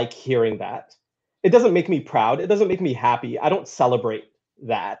don't like hearing that. It doesn't make me proud. It doesn't make me happy. I don't celebrate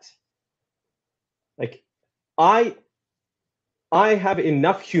that. Like, I have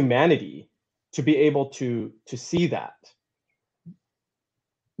enough humanity to be able to see that.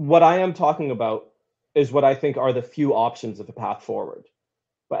 What I am talking about is what I think are the few options of the path forward.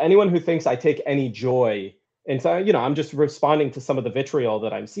 But anyone who thinks I take any joy in, I'm just responding to some of the vitriol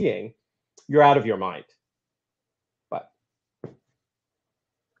that I'm seeing, you're out of your mind. But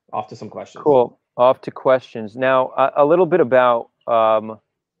off to some questions. Cool. Off to questions. Now, a little bit about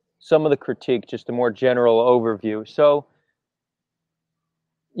some of the critique, just a more general overview. So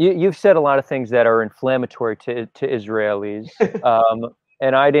you've said a lot of things that are inflammatory to Israelis,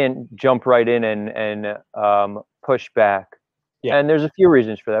 and I didn't jump right in and push back. Yeah. And there's a few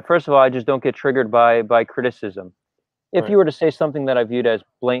reasons for that. First of all, I just don't get triggered by criticism. If you were to say something that I viewed as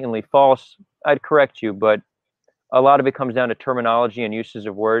blatantly false, I'd correct you, but a lot of it comes down to terminology and uses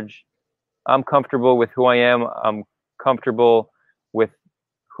of words. I'm comfortable with who I am. I'm comfortable with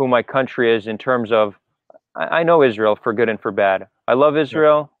who my country is in terms of, I know Israel for good and for bad. I love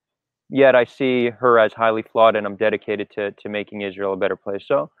Israel, yet I see her as highly flawed, and I'm dedicated to making Israel a better place.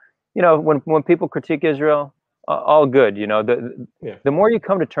 So when people critique Israel, all good. Yeah. The more you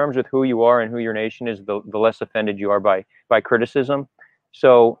come to terms with who you are and who your nation is, the less offended you are by criticism.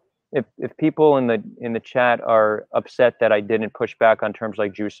 So if people in the chat are upset that I didn't push back on terms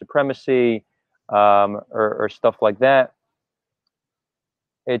like Jewish supremacy, or stuff like that,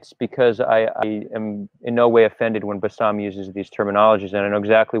 it's because I am in no way offended when Bassam uses these terminologies, and I know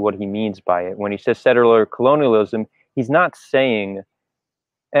exactly what he means by it. When he says settler colonialism, he's not saying,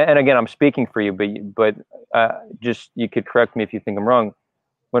 and again, I'm speaking for you, but just you could correct me if you think I'm wrong.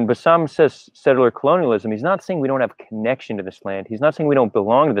 When Bassam says settler colonialism, he's not saying we don't have connection to this land. He's not saying we don't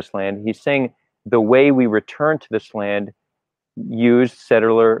belong to this land. He's saying the way we return to this land used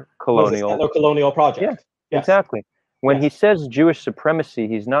settler colonial. Was a settler colonial project. Yeah, yes. Exactly. When Yes. he says Jewish supremacy,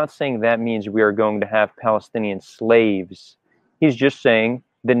 he's not saying that means we are going to have Palestinian slaves. He's just saying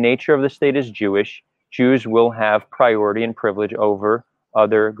the nature of the state is Jewish. Jews will have priority and privilege over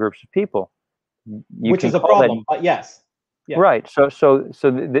other groups of people. Which is a problem, but yes. Yeah. Right. So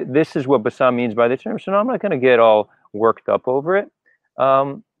this is what Bassam means by the term. So no, I'm not going to get all worked up over it.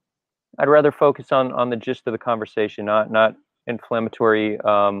 I'd rather focus on the gist of the conversation, not inflammatory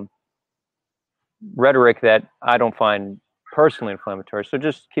rhetoric that I don't find personally inflammatory. So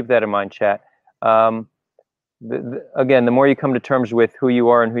just keep that in mind, chat. Again, the more you come to terms with who you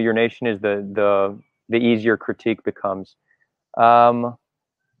are and who your nation is, the easier critique becomes.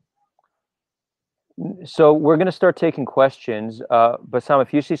 So we're going to start taking questions. Bassam,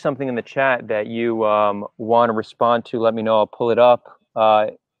 if you see something in the chat that you want to respond to, let me know. I'll pull it up.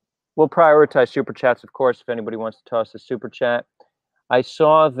 We'll prioritize super chats, of course, if anybody wants to toss a super chat. I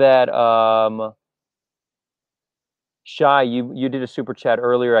saw that Shai, you did a super chat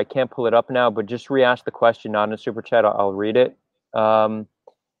earlier. I can't pull it up now, but just re-ask the question, not in a super chat. I'll read it.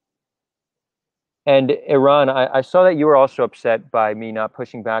 And Iran, I saw that you were also upset by me not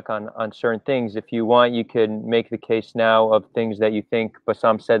pushing back on certain things. If you want, you can make the case now of things that you think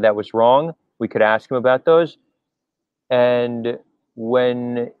Bassam said that was wrong. We could ask him about those. And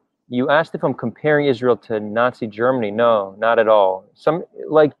when you asked if I'm comparing Israel to Nazi Germany, no, not at all.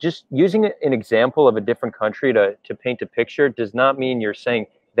 Just using an example of a different country to paint a picture does not mean you're saying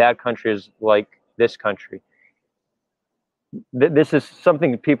that country is like this country. This is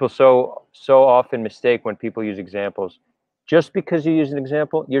something people so often mistake when people use examples. Just because you use an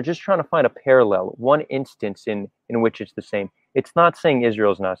example, you're just trying to find a parallel, one instance in which it's the same. It's not saying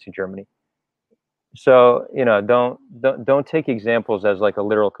Israel's Nazi Germany. So don't take examples as like a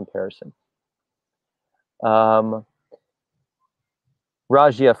literal comparison. Rajia,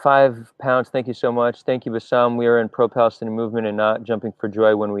 £5. Thank you so much. Thank you, Bassam. We are in pro-Palestinian movement and not jumping for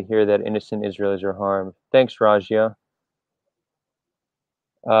joy when we hear that innocent Israelis are harmed. Thanks, Rajia.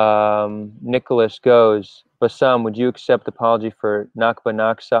 Nicholas goes, Bassam, would you accept apology for Nakba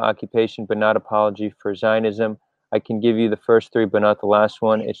Naksa occupation, but not apology for Zionism? I can give you the first three, but not the last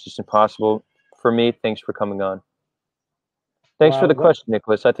one. It's just impossible for me. Thanks for coming on. Thanks for the question,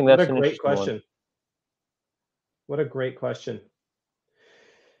 Nicholas. I think that's an interesting question. What a great question.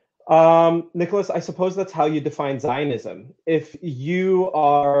 Nicholas, I suppose that's how you define Zionism. If you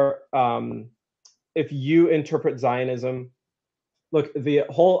interpret Zionism, look, the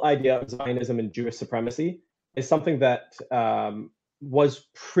whole idea of Zionism and Jewish supremacy is something that was a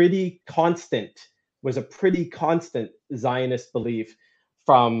pretty constant Zionist belief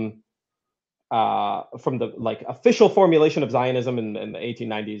from the official formulation of Zionism in the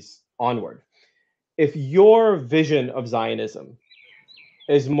 1890s onward. If your vision of Zionism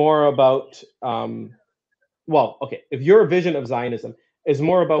is more about, if your vision of Zionism is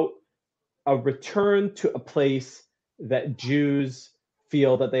more about a return to a place that Jews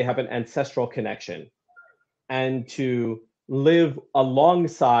feel that they have an ancestral connection and to live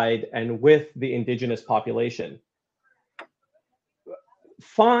alongside and with the indigenous population,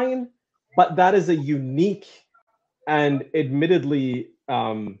 fine, but that is a unique and admittedly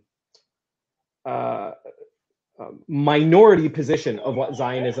minority position of what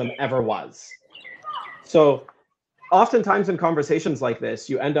Zionism ever was. So oftentimes in conversations like this,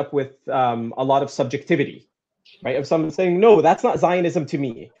 you end up with a lot of subjectivity, right? Of someone saying, no, that's not Zionism to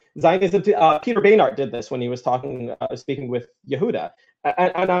me. Zionism to Peter Beinart did this when he was speaking with Yehuda.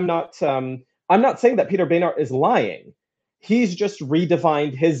 And I'm not saying that Peter Beinart is lying. He's just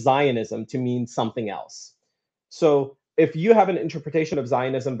redefined his Zionism to mean something else. So if you have an interpretation of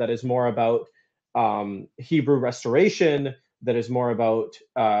Zionism that is more about Hebrew restoration, that is more about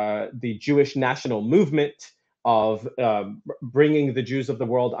the Jewish national movement of bringing the Jews of the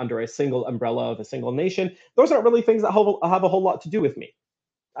world under a single umbrella of a single nation, those aren't really things that have a whole lot to do with me.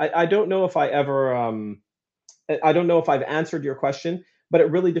 I don't know if I don't know if I've answered your question, but it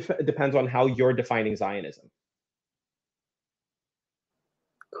really depends on how you're defining Zionism.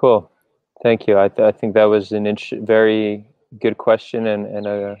 Cool. Thank you. I think that was an very good question and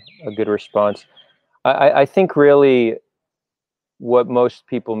a good response. I think really what most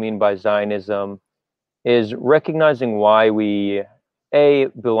people mean by Zionism is recognizing why we, A,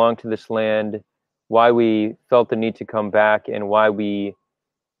 belong to this land, why we felt the need to come back, and why we,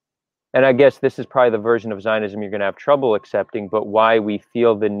 and I guess this is probably the version of Zionism you're going to have trouble accepting, but why we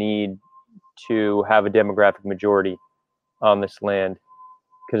feel the need to have a demographic majority on this land,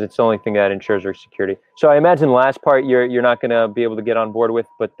 because it's the only thing that ensures our security. So I imagine the last part you're not going to be able to get on board with,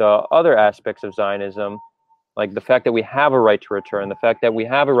 but the other aspects of Zionism, like the fact that we have a right to return, the fact that we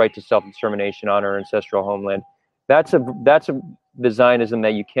have a right to self-determination on our ancestral homeland, that's the Zionism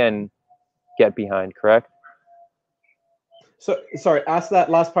that you can get behind, correct? So, sorry, ask that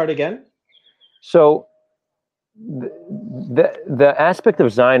last part again. So the aspect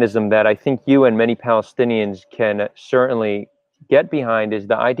of Zionism that I think you and many Palestinians can certainly get behind is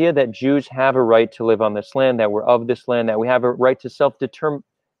the idea that Jews have a right to live on this land, that we're of this land, that we have a right to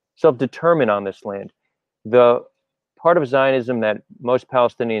self-determine on this land. The part of Zionism that most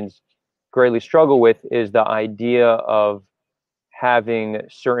Palestinians greatly struggle with is the idea of having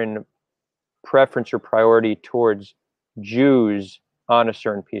certain preference or priority towards Jews on a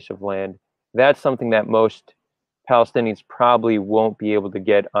certain piece of land. That's something that most Palestinians probably won't be able to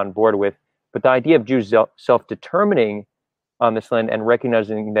get on board with. But the idea of Jews self-determining on this land and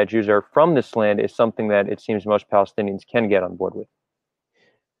recognizing that Jews are from this land is something that it seems most Palestinians can get on board with.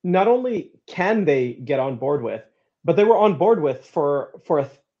 Not only can they get on board with, but they were on board with for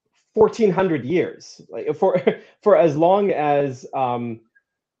 1,400 years, like for as long as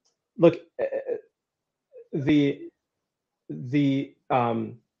look, the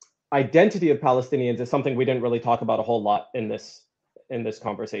identity of Palestinians is something we didn't really talk about a whole lot in this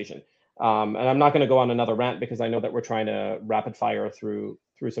conversation. And I'm not going to go on another rant because I know that we're trying to rapid fire through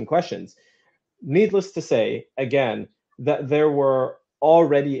some questions. Needless to say, again, that there were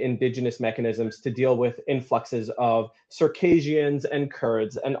already indigenous mechanisms to deal with influxes of Circassians and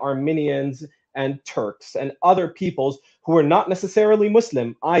Kurds and Armenians and Turks and other peoples who were not necessarily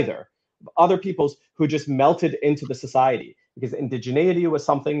Muslim either, other peoples who just melted into the society, because indigeneity was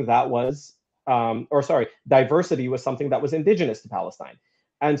something that was, diversity was something that was indigenous to Palestine.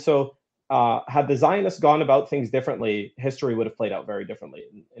 And so had the Zionists gone about things differently, history would have played out very differently,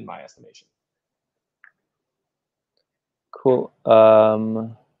 in my estimation. Cool.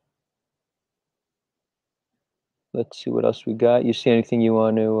 Let's see what else we got. You see anything you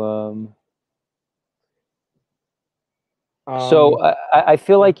want to? So I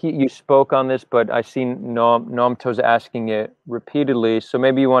feel like you spoke on this, but I've seen Nomto's asking it repeatedly. So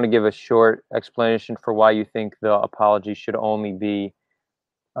maybe you want to give a short explanation for why you think the apology should only be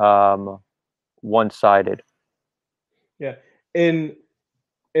one-sided. Yeah. In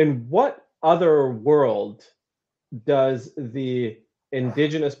what other world does the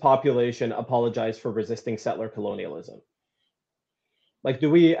indigenous population apologize for resisting settler colonialism? Like, do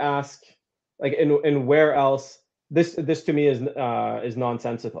we ask, like, in where else? This to me is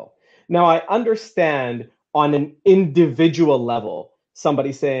nonsensical. Now, I understand on an individual level,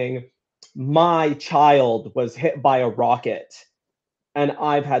 somebody saying, my child was hit by a rocket and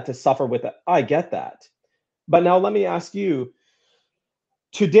I've had to suffer with it. I get that. But now let me ask you,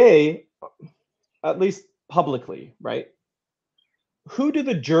 today, at least publicly, right? Who do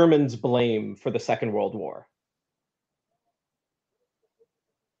the Germans blame for the Second World War?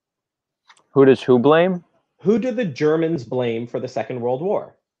 Who does who blame? Who do the Germans blame for the Second World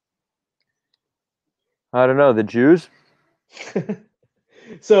War? I don't know, the Jews?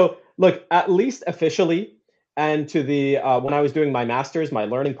 So look, at least officially, and to the when I was doing my master's, my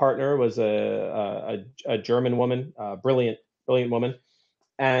learning partner was a German woman, brilliant woman,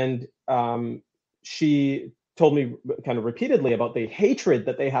 and she told me kind of repeatedly about the hatred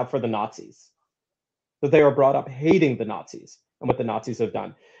that they have for the Nazis, that they are brought up hating the Nazis and what the Nazis have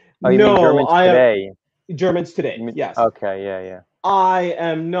done. Oh, you mean Germans today? Germans today, yes. Okay, yeah. I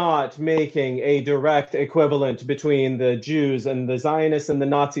am not making a direct equivalent between the Jews and the Zionists and the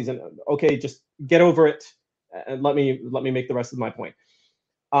Nazis. And okay, just get over it and let me make the rest of my point.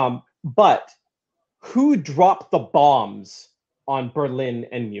 But who dropped the bombs on Berlin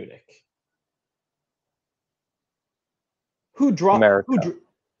and Munich? Who dropped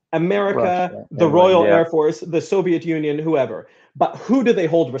America, Russia, the England, Royal yeah. Air Force, the Soviet Union, whoever. But who do they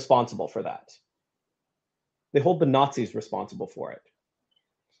hold responsible for that? They hold the Nazis responsible for it.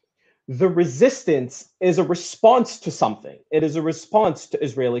 The resistance is a response to something. It is a response to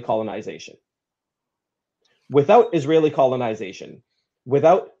Israeli colonization. Without Israeli colonization,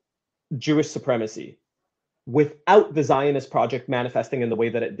 without Jewish supremacy, without the Zionist project manifesting in the way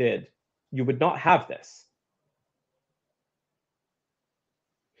that it did, you would not have this.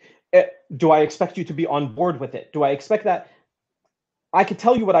 Do I expect you to be on board with it? Do I expect that? I could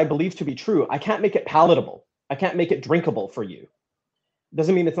tell you what I believe to be true. I can't make it palatable. I can't make it drinkable for you.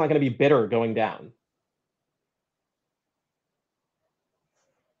 Doesn't mean it's not going to be bitter going down.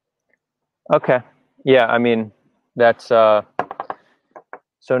 Okay. Yeah, I mean, that's so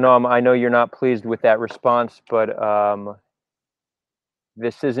Noam, I know you're not pleased with that response, but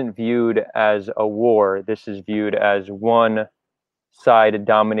this isn't viewed as a war. This is viewed as one side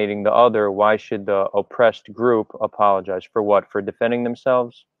dominating the other. Why should the oppressed group apologize for what? For defending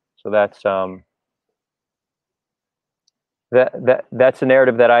themselves? So that's that's a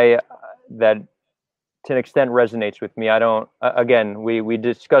narrative that to an extent resonates with me. I don't. Again, we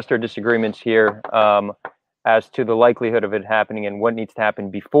discussed our disagreements here as to the likelihood of it happening and what needs to happen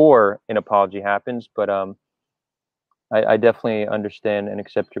before an apology happens. But I definitely understand and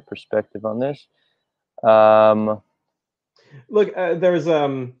accept your perspective on this. Look, there's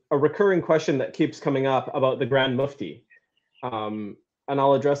a recurring question that keeps coming up about the Grand Mufti, and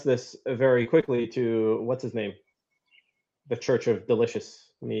I'll address this very quickly to what's his name, the Church of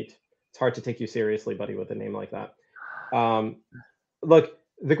Delicious Meat. It's hard to take you seriously, buddy, with a name like that. Look,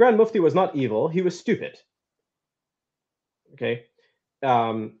 the Grand Mufti was not evil. He was stupid. Okay.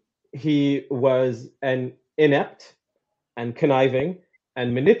 He was an inept and conniving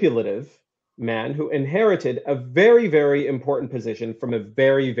and manipulative man who inherited a very, very important position from a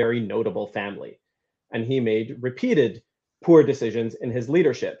very, very notable family. And he made repeated poor decisions in his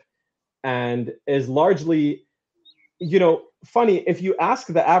leadership and is largely, you know, funny. If you ask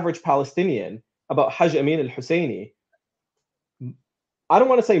the average Palestinian about Hajj Amin al-Husseini, I don't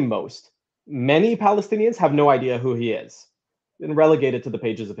want to say most, many Palestinians have no idea who he is and relegated to the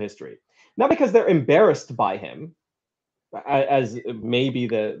pages of history. Not because they're embarrassed by him, as maybe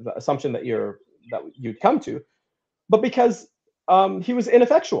the assumption that you'd come to, but because he was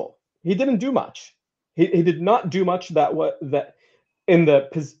ineffectual. He didn't do much. He did not do much that in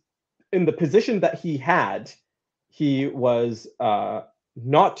the position that he had, he was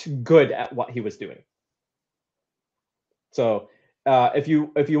not good at what he was doing. So if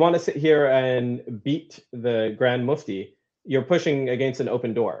you want to sit here and beat the Grand Mufti, you're pushing against an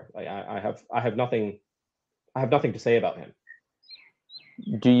open door. Like, I have nothing to say about him.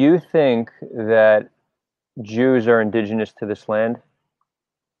 Do you think that Jews are indigenous to this land?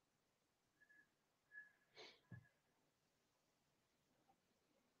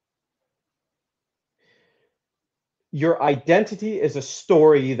 Your identity is a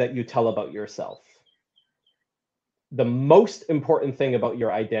story that you tell about yourself. The most important thing about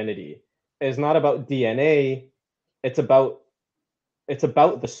your identity is not about DNA. It's about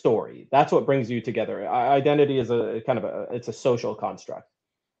the story. That's what brings you together. Identity is it's a social construct.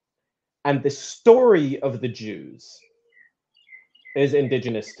 And the story of the Jews is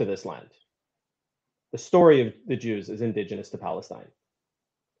indigenous to this land. The story of the Jews is indigenous to Palestine.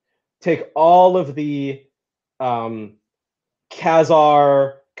 Take all of the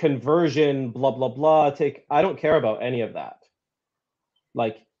Khazar conversion, blah, blah, blah. I don't care about any of that.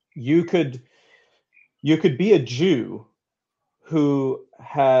 Like, you could be a Jew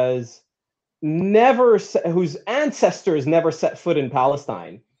whose ancestors never set foot in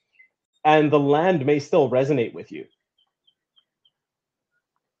Palestine, and the land may still resonate with you.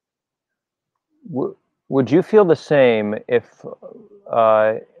 Would you feel the same if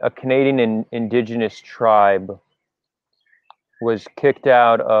a Canadian indigenous tribe was kicked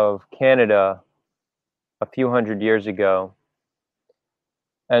out of Canada a few hundred years ago,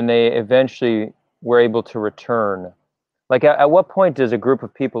 and they eventually were able to return? Like, at what point does a group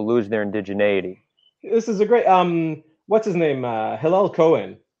of people lose their indigeneity? This is a great, what's his name? Hillel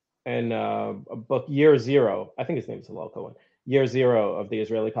Cohen, in a book, Year Zero. I think his name is Hillel Cohen. Year Zero of the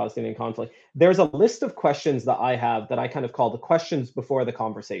Israeli-Palestinian conflict. There's a list of questions that I have that I kind of call the questions before the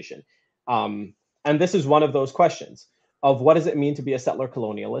conversation. And this is one of those questions of what does it mean to be a settler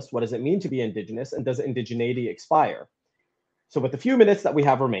colonialist? What does it mean to be indigenous? And does indigeneity expire? So with the few minutes that we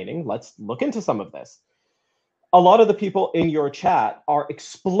have remaining, let's look into some of this. A lot of the people in your chat are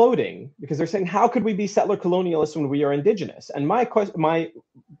exploding because they're saying, how could we be settler colonialists when we are indigenous? And my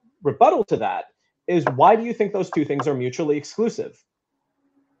rebuttal to that is, why do you think those two things are mutually exclusive?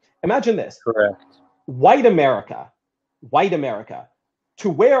 Imagine this. Correct. White America, to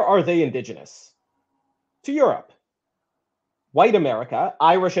where are they indigenous? To Europe. White America,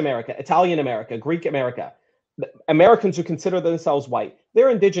 Irish America, Italian America, Greek America, Americans who consider themselves white, they're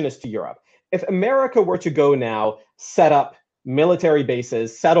indigenous to Europe. If America were to go now set up military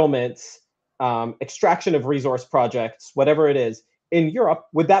bases, settlements, extraction of resource projects, whatever it is, in Europe,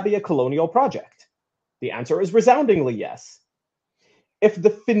 would that be a colonial project? The answer is resoundingly yes. If the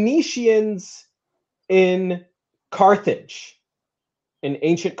Phoenicians in Carthage, in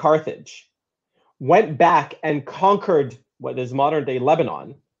ancient Carthage, went back and conquered what is modern day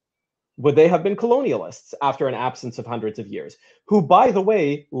Lebanon, would they have been colonialists after an absence of hundreds of years? Who, by the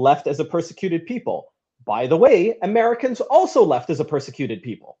way, left as a persecuted people. By the way, Americans also left as a persecuted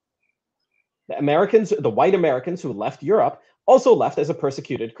people. The Americans, the white Americans who left Europe, also left as a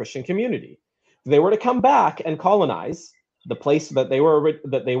persecuted Christian community. If they were to come back and colonize the place that they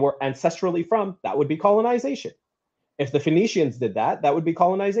were ancestrally from, that would be colonization. If the Phoenicians did that, that would be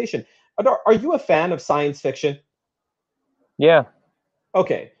colonization. Adar, are you a fan of science fiction? Yeah.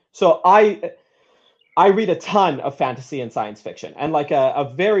 Okay, so I read a ton of fantasy and science fiction, and like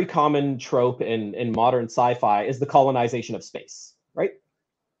a very common trope in modern sci-fi is the colonization of space, right?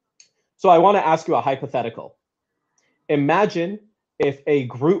 So I want to ask you a hypothetical. Imagine if a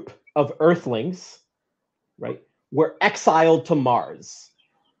group of Earthlings, right, were exiled to Mars,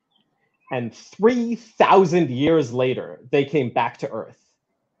 and 3,000 years later, they came back to Earth.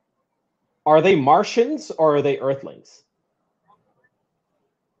 Are they Martians or are they Earthlings?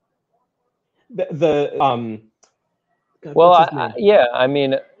 Well, yeah, I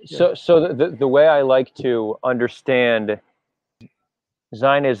mean, so the way I like to understand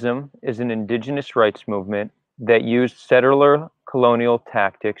Zionism is an indigenous rights movement that used settler colonial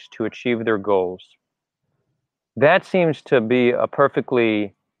tactics to achieve their goals. That seems to be a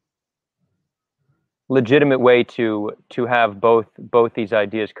perfectly legitimate way to have both these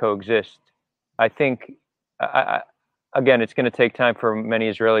ideas coexist. I think, again, it's going to take time for many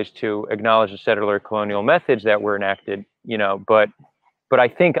Israelis to acknowledge the settler colonial methods that were enacted, you know, but I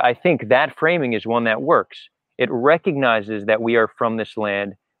think that framing is one that works. It recognizes that we are from this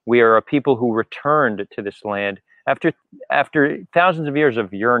land. We are a people who returned to this land after thousands of years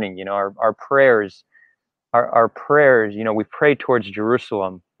of yearning. You know, our prayers, you know, we pray towards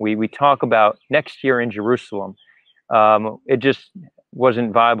Jerusalem. We talk about next year in Jerusalem. It just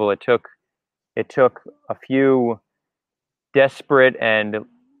wasn't viable. It took a few desperate and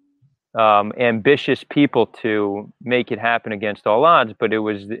ambitious people to make it happen against all odds, but it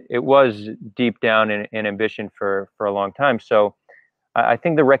was deep down in ambition for a long time. So I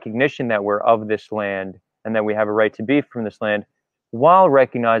think the recognition that we're of this land and that we have a right to be from this land, while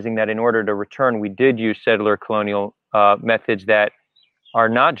recognizing that in order to return, we did use settler colonial methods that are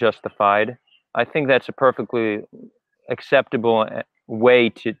not justified. I think that's a perfectly acceptable way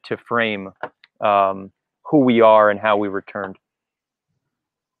to frame who we are and how we returned.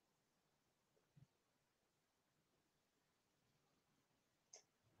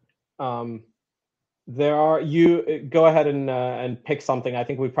 You go ahead and pick something. I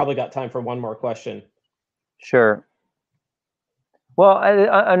think we've probably got time for one more question. Sure. Well,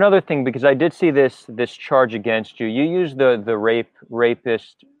 another thing, because I did see this charge against you. You used the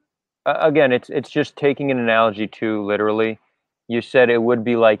rapist. Again, it's just taking an analogy too literally. You said it would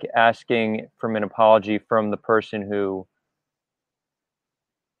be like asking from an apology from the person who.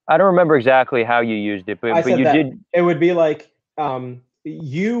 I don't remember exactly how you used it, but you did. It would be like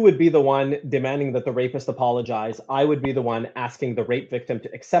you would be the one demanding that the rapist apologize. I would be the one asking the rape victim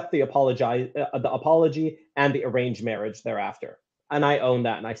to accept the apology and the arranged marriage thereafter. And I own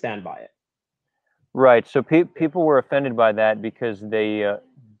that and I stand by it. Right. So people were offended by that because they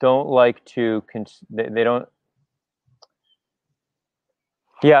don't like to. They don't.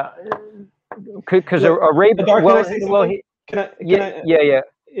 Yeah. Because a rape. Yeah.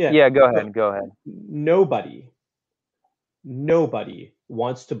 Go ahead. Nobody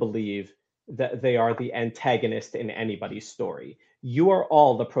wants to believe that they are the antagonist in anybody's story. You are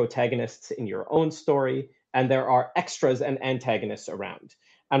all the protagonists in your own story, and there are extras and antagonists around.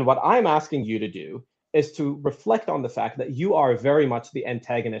 And what I'm asking you to do is to reflect on the fact that you are very much the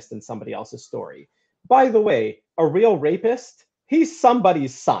antagonist in somebody else's story. By the way, a real rapist, he's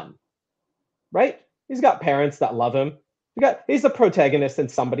somebody's son, right? He's got parents that love him. He's the protagonist in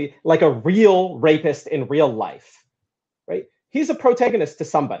somebody, like a real rapist in real life. Right? He's a protagonist to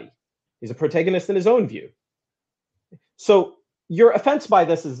somebody. He's a protagonist in his own view. So your offense by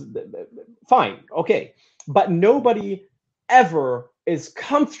this is fine, okay. But nobody ever is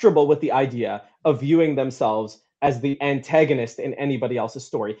comfortable with the idea of viewing themselves as the antagonist in anybody else's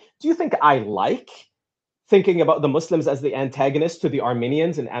story. Do you think I like thinking about the Muslims as the antagonist to the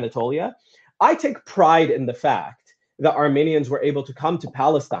Armenians in Anatolia? I take pride in the fact that Armenians were able to come to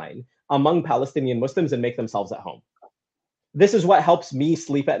Palestine among Palestinian Muslims and make themselves at home. This is what helps me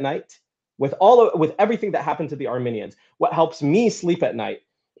sleep at night with everything that happened to the Armenians. what helps me sleep at night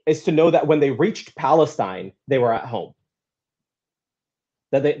is to know that when they reached Palestine, they were at home,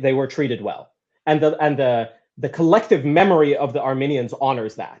 that they were treated well. And the collective memory of the Armenians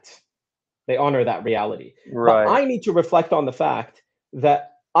honors that. They honor that reality. Right. But I need to reflect on the fact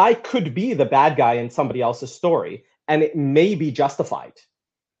that I could be the bad guy in somebody else's story, and it may be justified.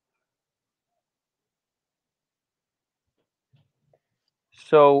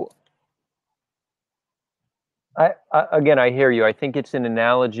 So again, I hear you. I think it's an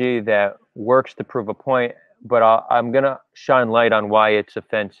analogy that works to prove a point, but I'm going to shine light on why it's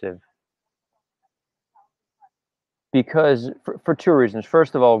offensive. Because for two reasons.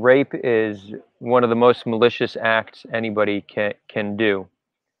 First of all, rape is one of the most malicious acts anybody can do.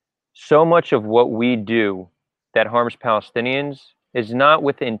 So much of what we do that harms Palestinians is not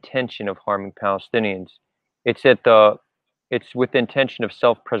with the intention of harming Palestinians. It's with the intention of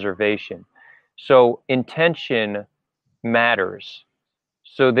self-preservation. So intention matters.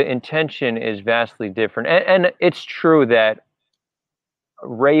 So the intention is vastly different. And it's true that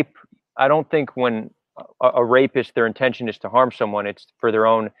rape, I don't think when a rapist, their intention is to harm someone, it's for their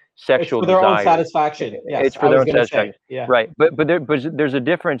own sexual desire. It's for their own desire. satisfaction. Yes, It's for their own satisfaction. Yeah. Right. But there's a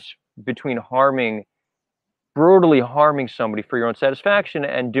difference between brutally harming somebody for your own satisfaction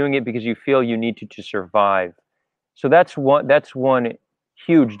and doing it because you feel you need to survive. So that's one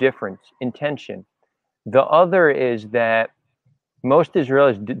huge difference, intention. The other is that most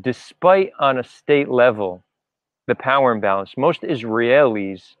Israelis, despite on a state level, the power imbalance, most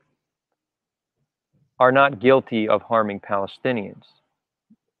Israelis are not guilty of harming Palestinians.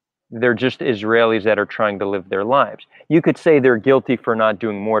 They're just Israelis that are trying to live their lives. You could say they're guilty for not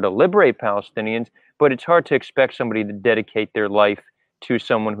doing more to liberate Palestinians, but it's hard to expect somebody to dedicate their life to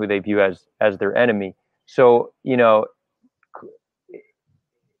someone who they view as their enemy. So, those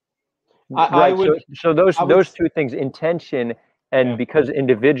two things, intention, and because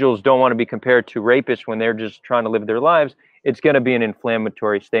individuals don't want to be compared to rapists when they're just trying to live their lives, it's going to be an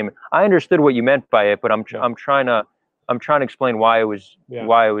inflammatory statement. I understood what you meant by it, but I'm trying to explain why it was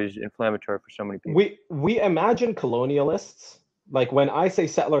inflammatory for so many people. We imagine colonialists, like when I say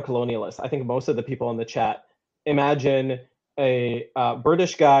settler colonialists, I think most of the people in the chat imagine a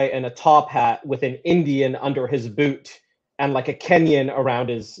British guy in a top hat with an Indian under his boot and like a Kenyan around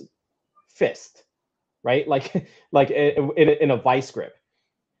his fist, right? Like in a vice grip.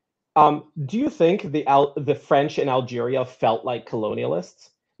 Do you think the French in Algeria felt like colonialists?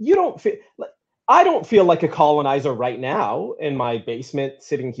 You don't feel. I don't feel like a colonizer right now in my basement,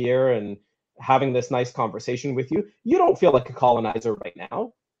 sitting here and having this nice conversation with you. You don't feel like a colonizer right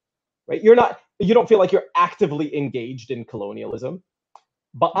now, right? You don't feel like you're actively engaged in colonialism,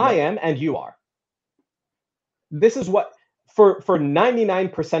 but I am, and you are. This is what, for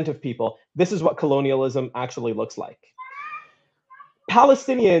 99% of people, this is what colonialism actually looks like.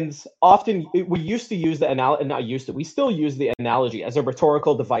 Palestinians often, we used to use the analogy, not used to, we still use the analogy as a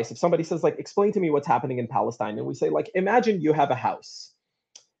rhetorical device. If somebody says, like, explain to me what's happening in Palestine, and we say, like, imagine you have a house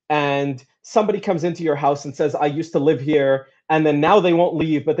and somebody comes into your house and says, I used to live here, and then now they won't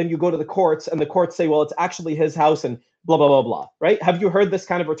leave, but then you go to the courts and the courts say, well, it's actually his house and blah, blah, blah, blah, right? Have you heard this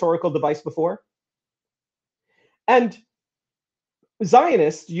kind of rhetorical device before? And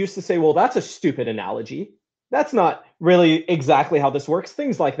Zionists used to say, well, that's a stupid analogy. That's not really exactly how this works.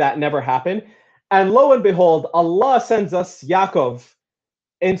 Things like that never happen. And lo and behold, Allah sends us Yaakov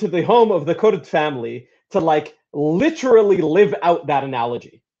into the home of the Kurd family to like literally live out that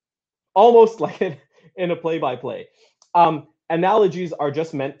analogy, almost like in a play-by-play. Analogies are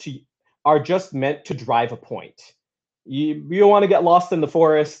just meant to drive a point. You don't want to get lost in the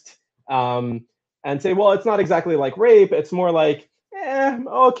forest and say, well, it's not exactly like rape. It's more like,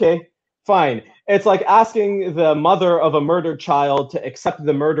 okay, fine. It's like asking the mother of a murdered child to accept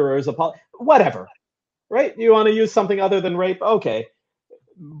the murderer's apology. Whatever, right? You want to use something other than rape? Okay,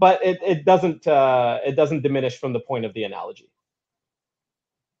 but it doesn't diminish from the point of the analogy.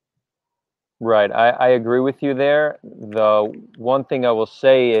 Right, I agree with you there. The one thing I will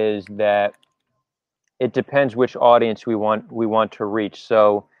say is that it depends which audience we want to reach.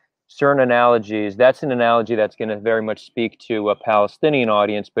 So certain analogies, that's an analogy that's going to very much speak to a Palestinian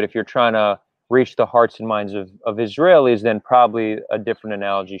audience. But if you're trying to reach the hearts and minds of Israelis, then probably a different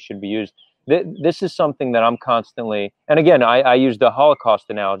analogy should be used. This is something that I'm constantly, and again, I used the Holocaust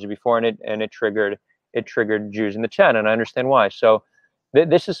analogy before, and it triggered Jews in the chat, and I understand why. So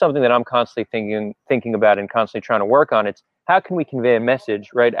this is something that I'm constantly thinking about and constantly trying to work on. It's how can we convey a message,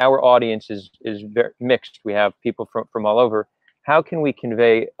 right? Our audience is very mixed. We have people from all over. How can we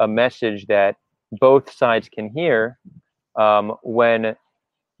convey a message that both sides can hear when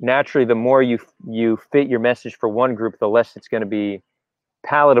naturally, the more you fit your message for one group, the less it's going to be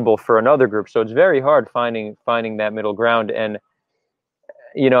palatable for another group. So it's very hard finding that middle ground, and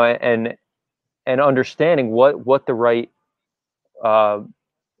and understanding what the right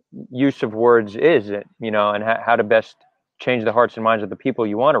use of words is, and how to best change the hearts and minds of the people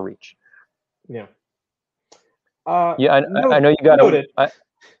you want to reach. Yeah. Yeah, I know you got to.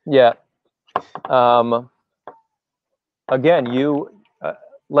 Yeah. Again, you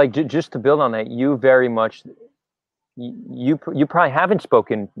like just to build on that, you very much. You probably haven't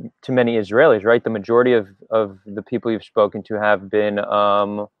spoken to many Israelis, right? The majority of the people you've spoken to have been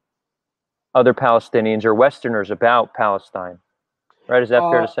other Palestinians or Westerners about Palestine, right? Is that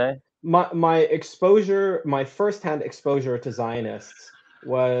fair to say? My exposure, my firsthand exposure to Zionists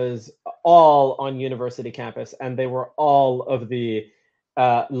was all on university campus, and they were all of the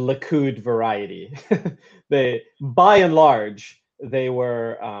Likud variety. They, by and large, they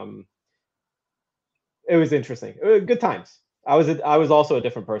were. It was interesting. Good times. I was also a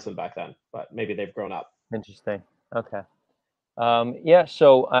different person back then, but maybe they've grown up. Interesting. Okay. Yeah.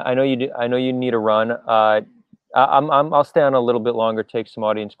 So I know you do. I know you need a run. I'll stay on a little bit longer, take some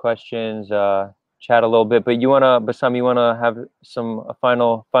audience questions, chat a little bit. But Bassam, you wanna have a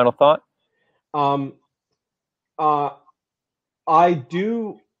final thought? I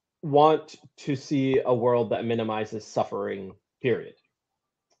do want to see a world that minimizes suffering. Period.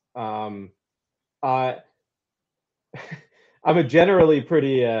 I I'm a generally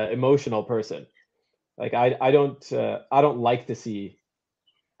pretty emotional person. Like I don't like to see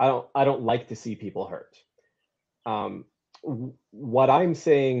I don't like to see people hurt. What I'm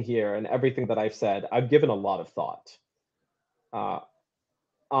saying here and everything that I've said, I've given a lot of thought.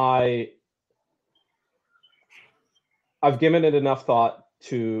 I've given it enough thought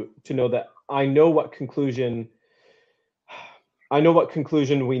to know that I know what conclusion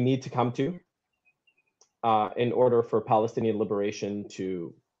we need to come to in order for Palestinian liberation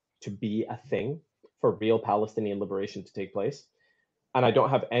to be a thing, for real Palestinian liberation to take place. And I don't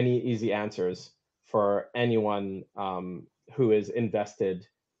have any easy answers for anyone who is invested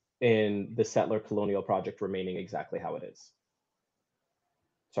in the settler colonial project remaining exactly how it is.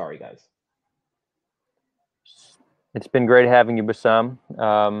 Sorry, guys. It's been great having you, Bassam.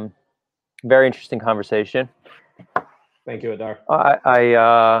 Very interesting conversation. Thank you, Adar.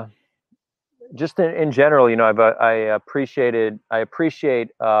 I just in general, I appreciate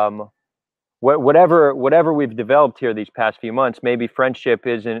whatever we've developed here these past few months. Maybe friendship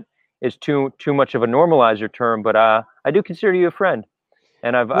is too much of a normalizer term, but I do consider you a friend,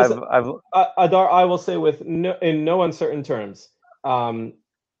 and I've Adar, I will say in no uncertain terms.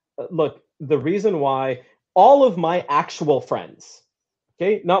 Look, the reason why all of my actual friends,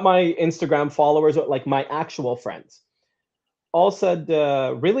 okay, not my Instagram followers, but like my actual friends, all said,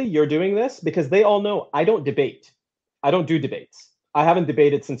 really, you're doing this? Because they all know I don't debate. I don't do debates. I haven't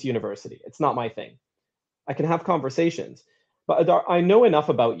debated since university. It's not my thing. I can have conversations. But Adar, I know enough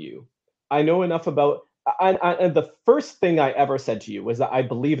about you. I know enough about, and the first thing I ever said to you was that I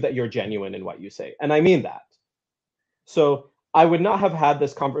believe that you're genuine in what you say. And I mean that. So I would not have had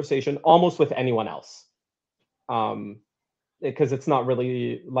this conversation almost with anyone else. Because it's not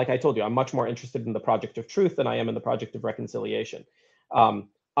really, like I told you, I'm much more interested in the project of truth than I am in the project of reconciliation.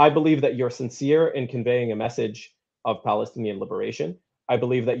 I believe that you're sincere in conveying a message of Palestinian liberation. I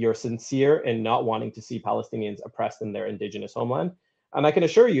believe that you're sincere in not wanting to see Palestinians oppressed in their indigenous homeland. And I can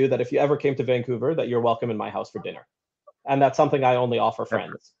assure you that if you ever came to Vancouver, that you're welcome in my house for dinner. And that's something I only offer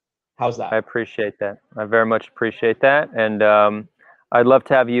friends. How's that? I appreciate that. I very much appreciate that. And I'd love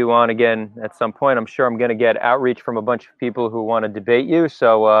to have you on again at some point. I'm sure I'm going to get outreach from a bunch of people who want to debate you.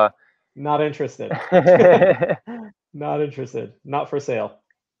 So not interested. Not interested. Not for sale.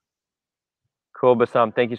 Cool, Bassam. Thank you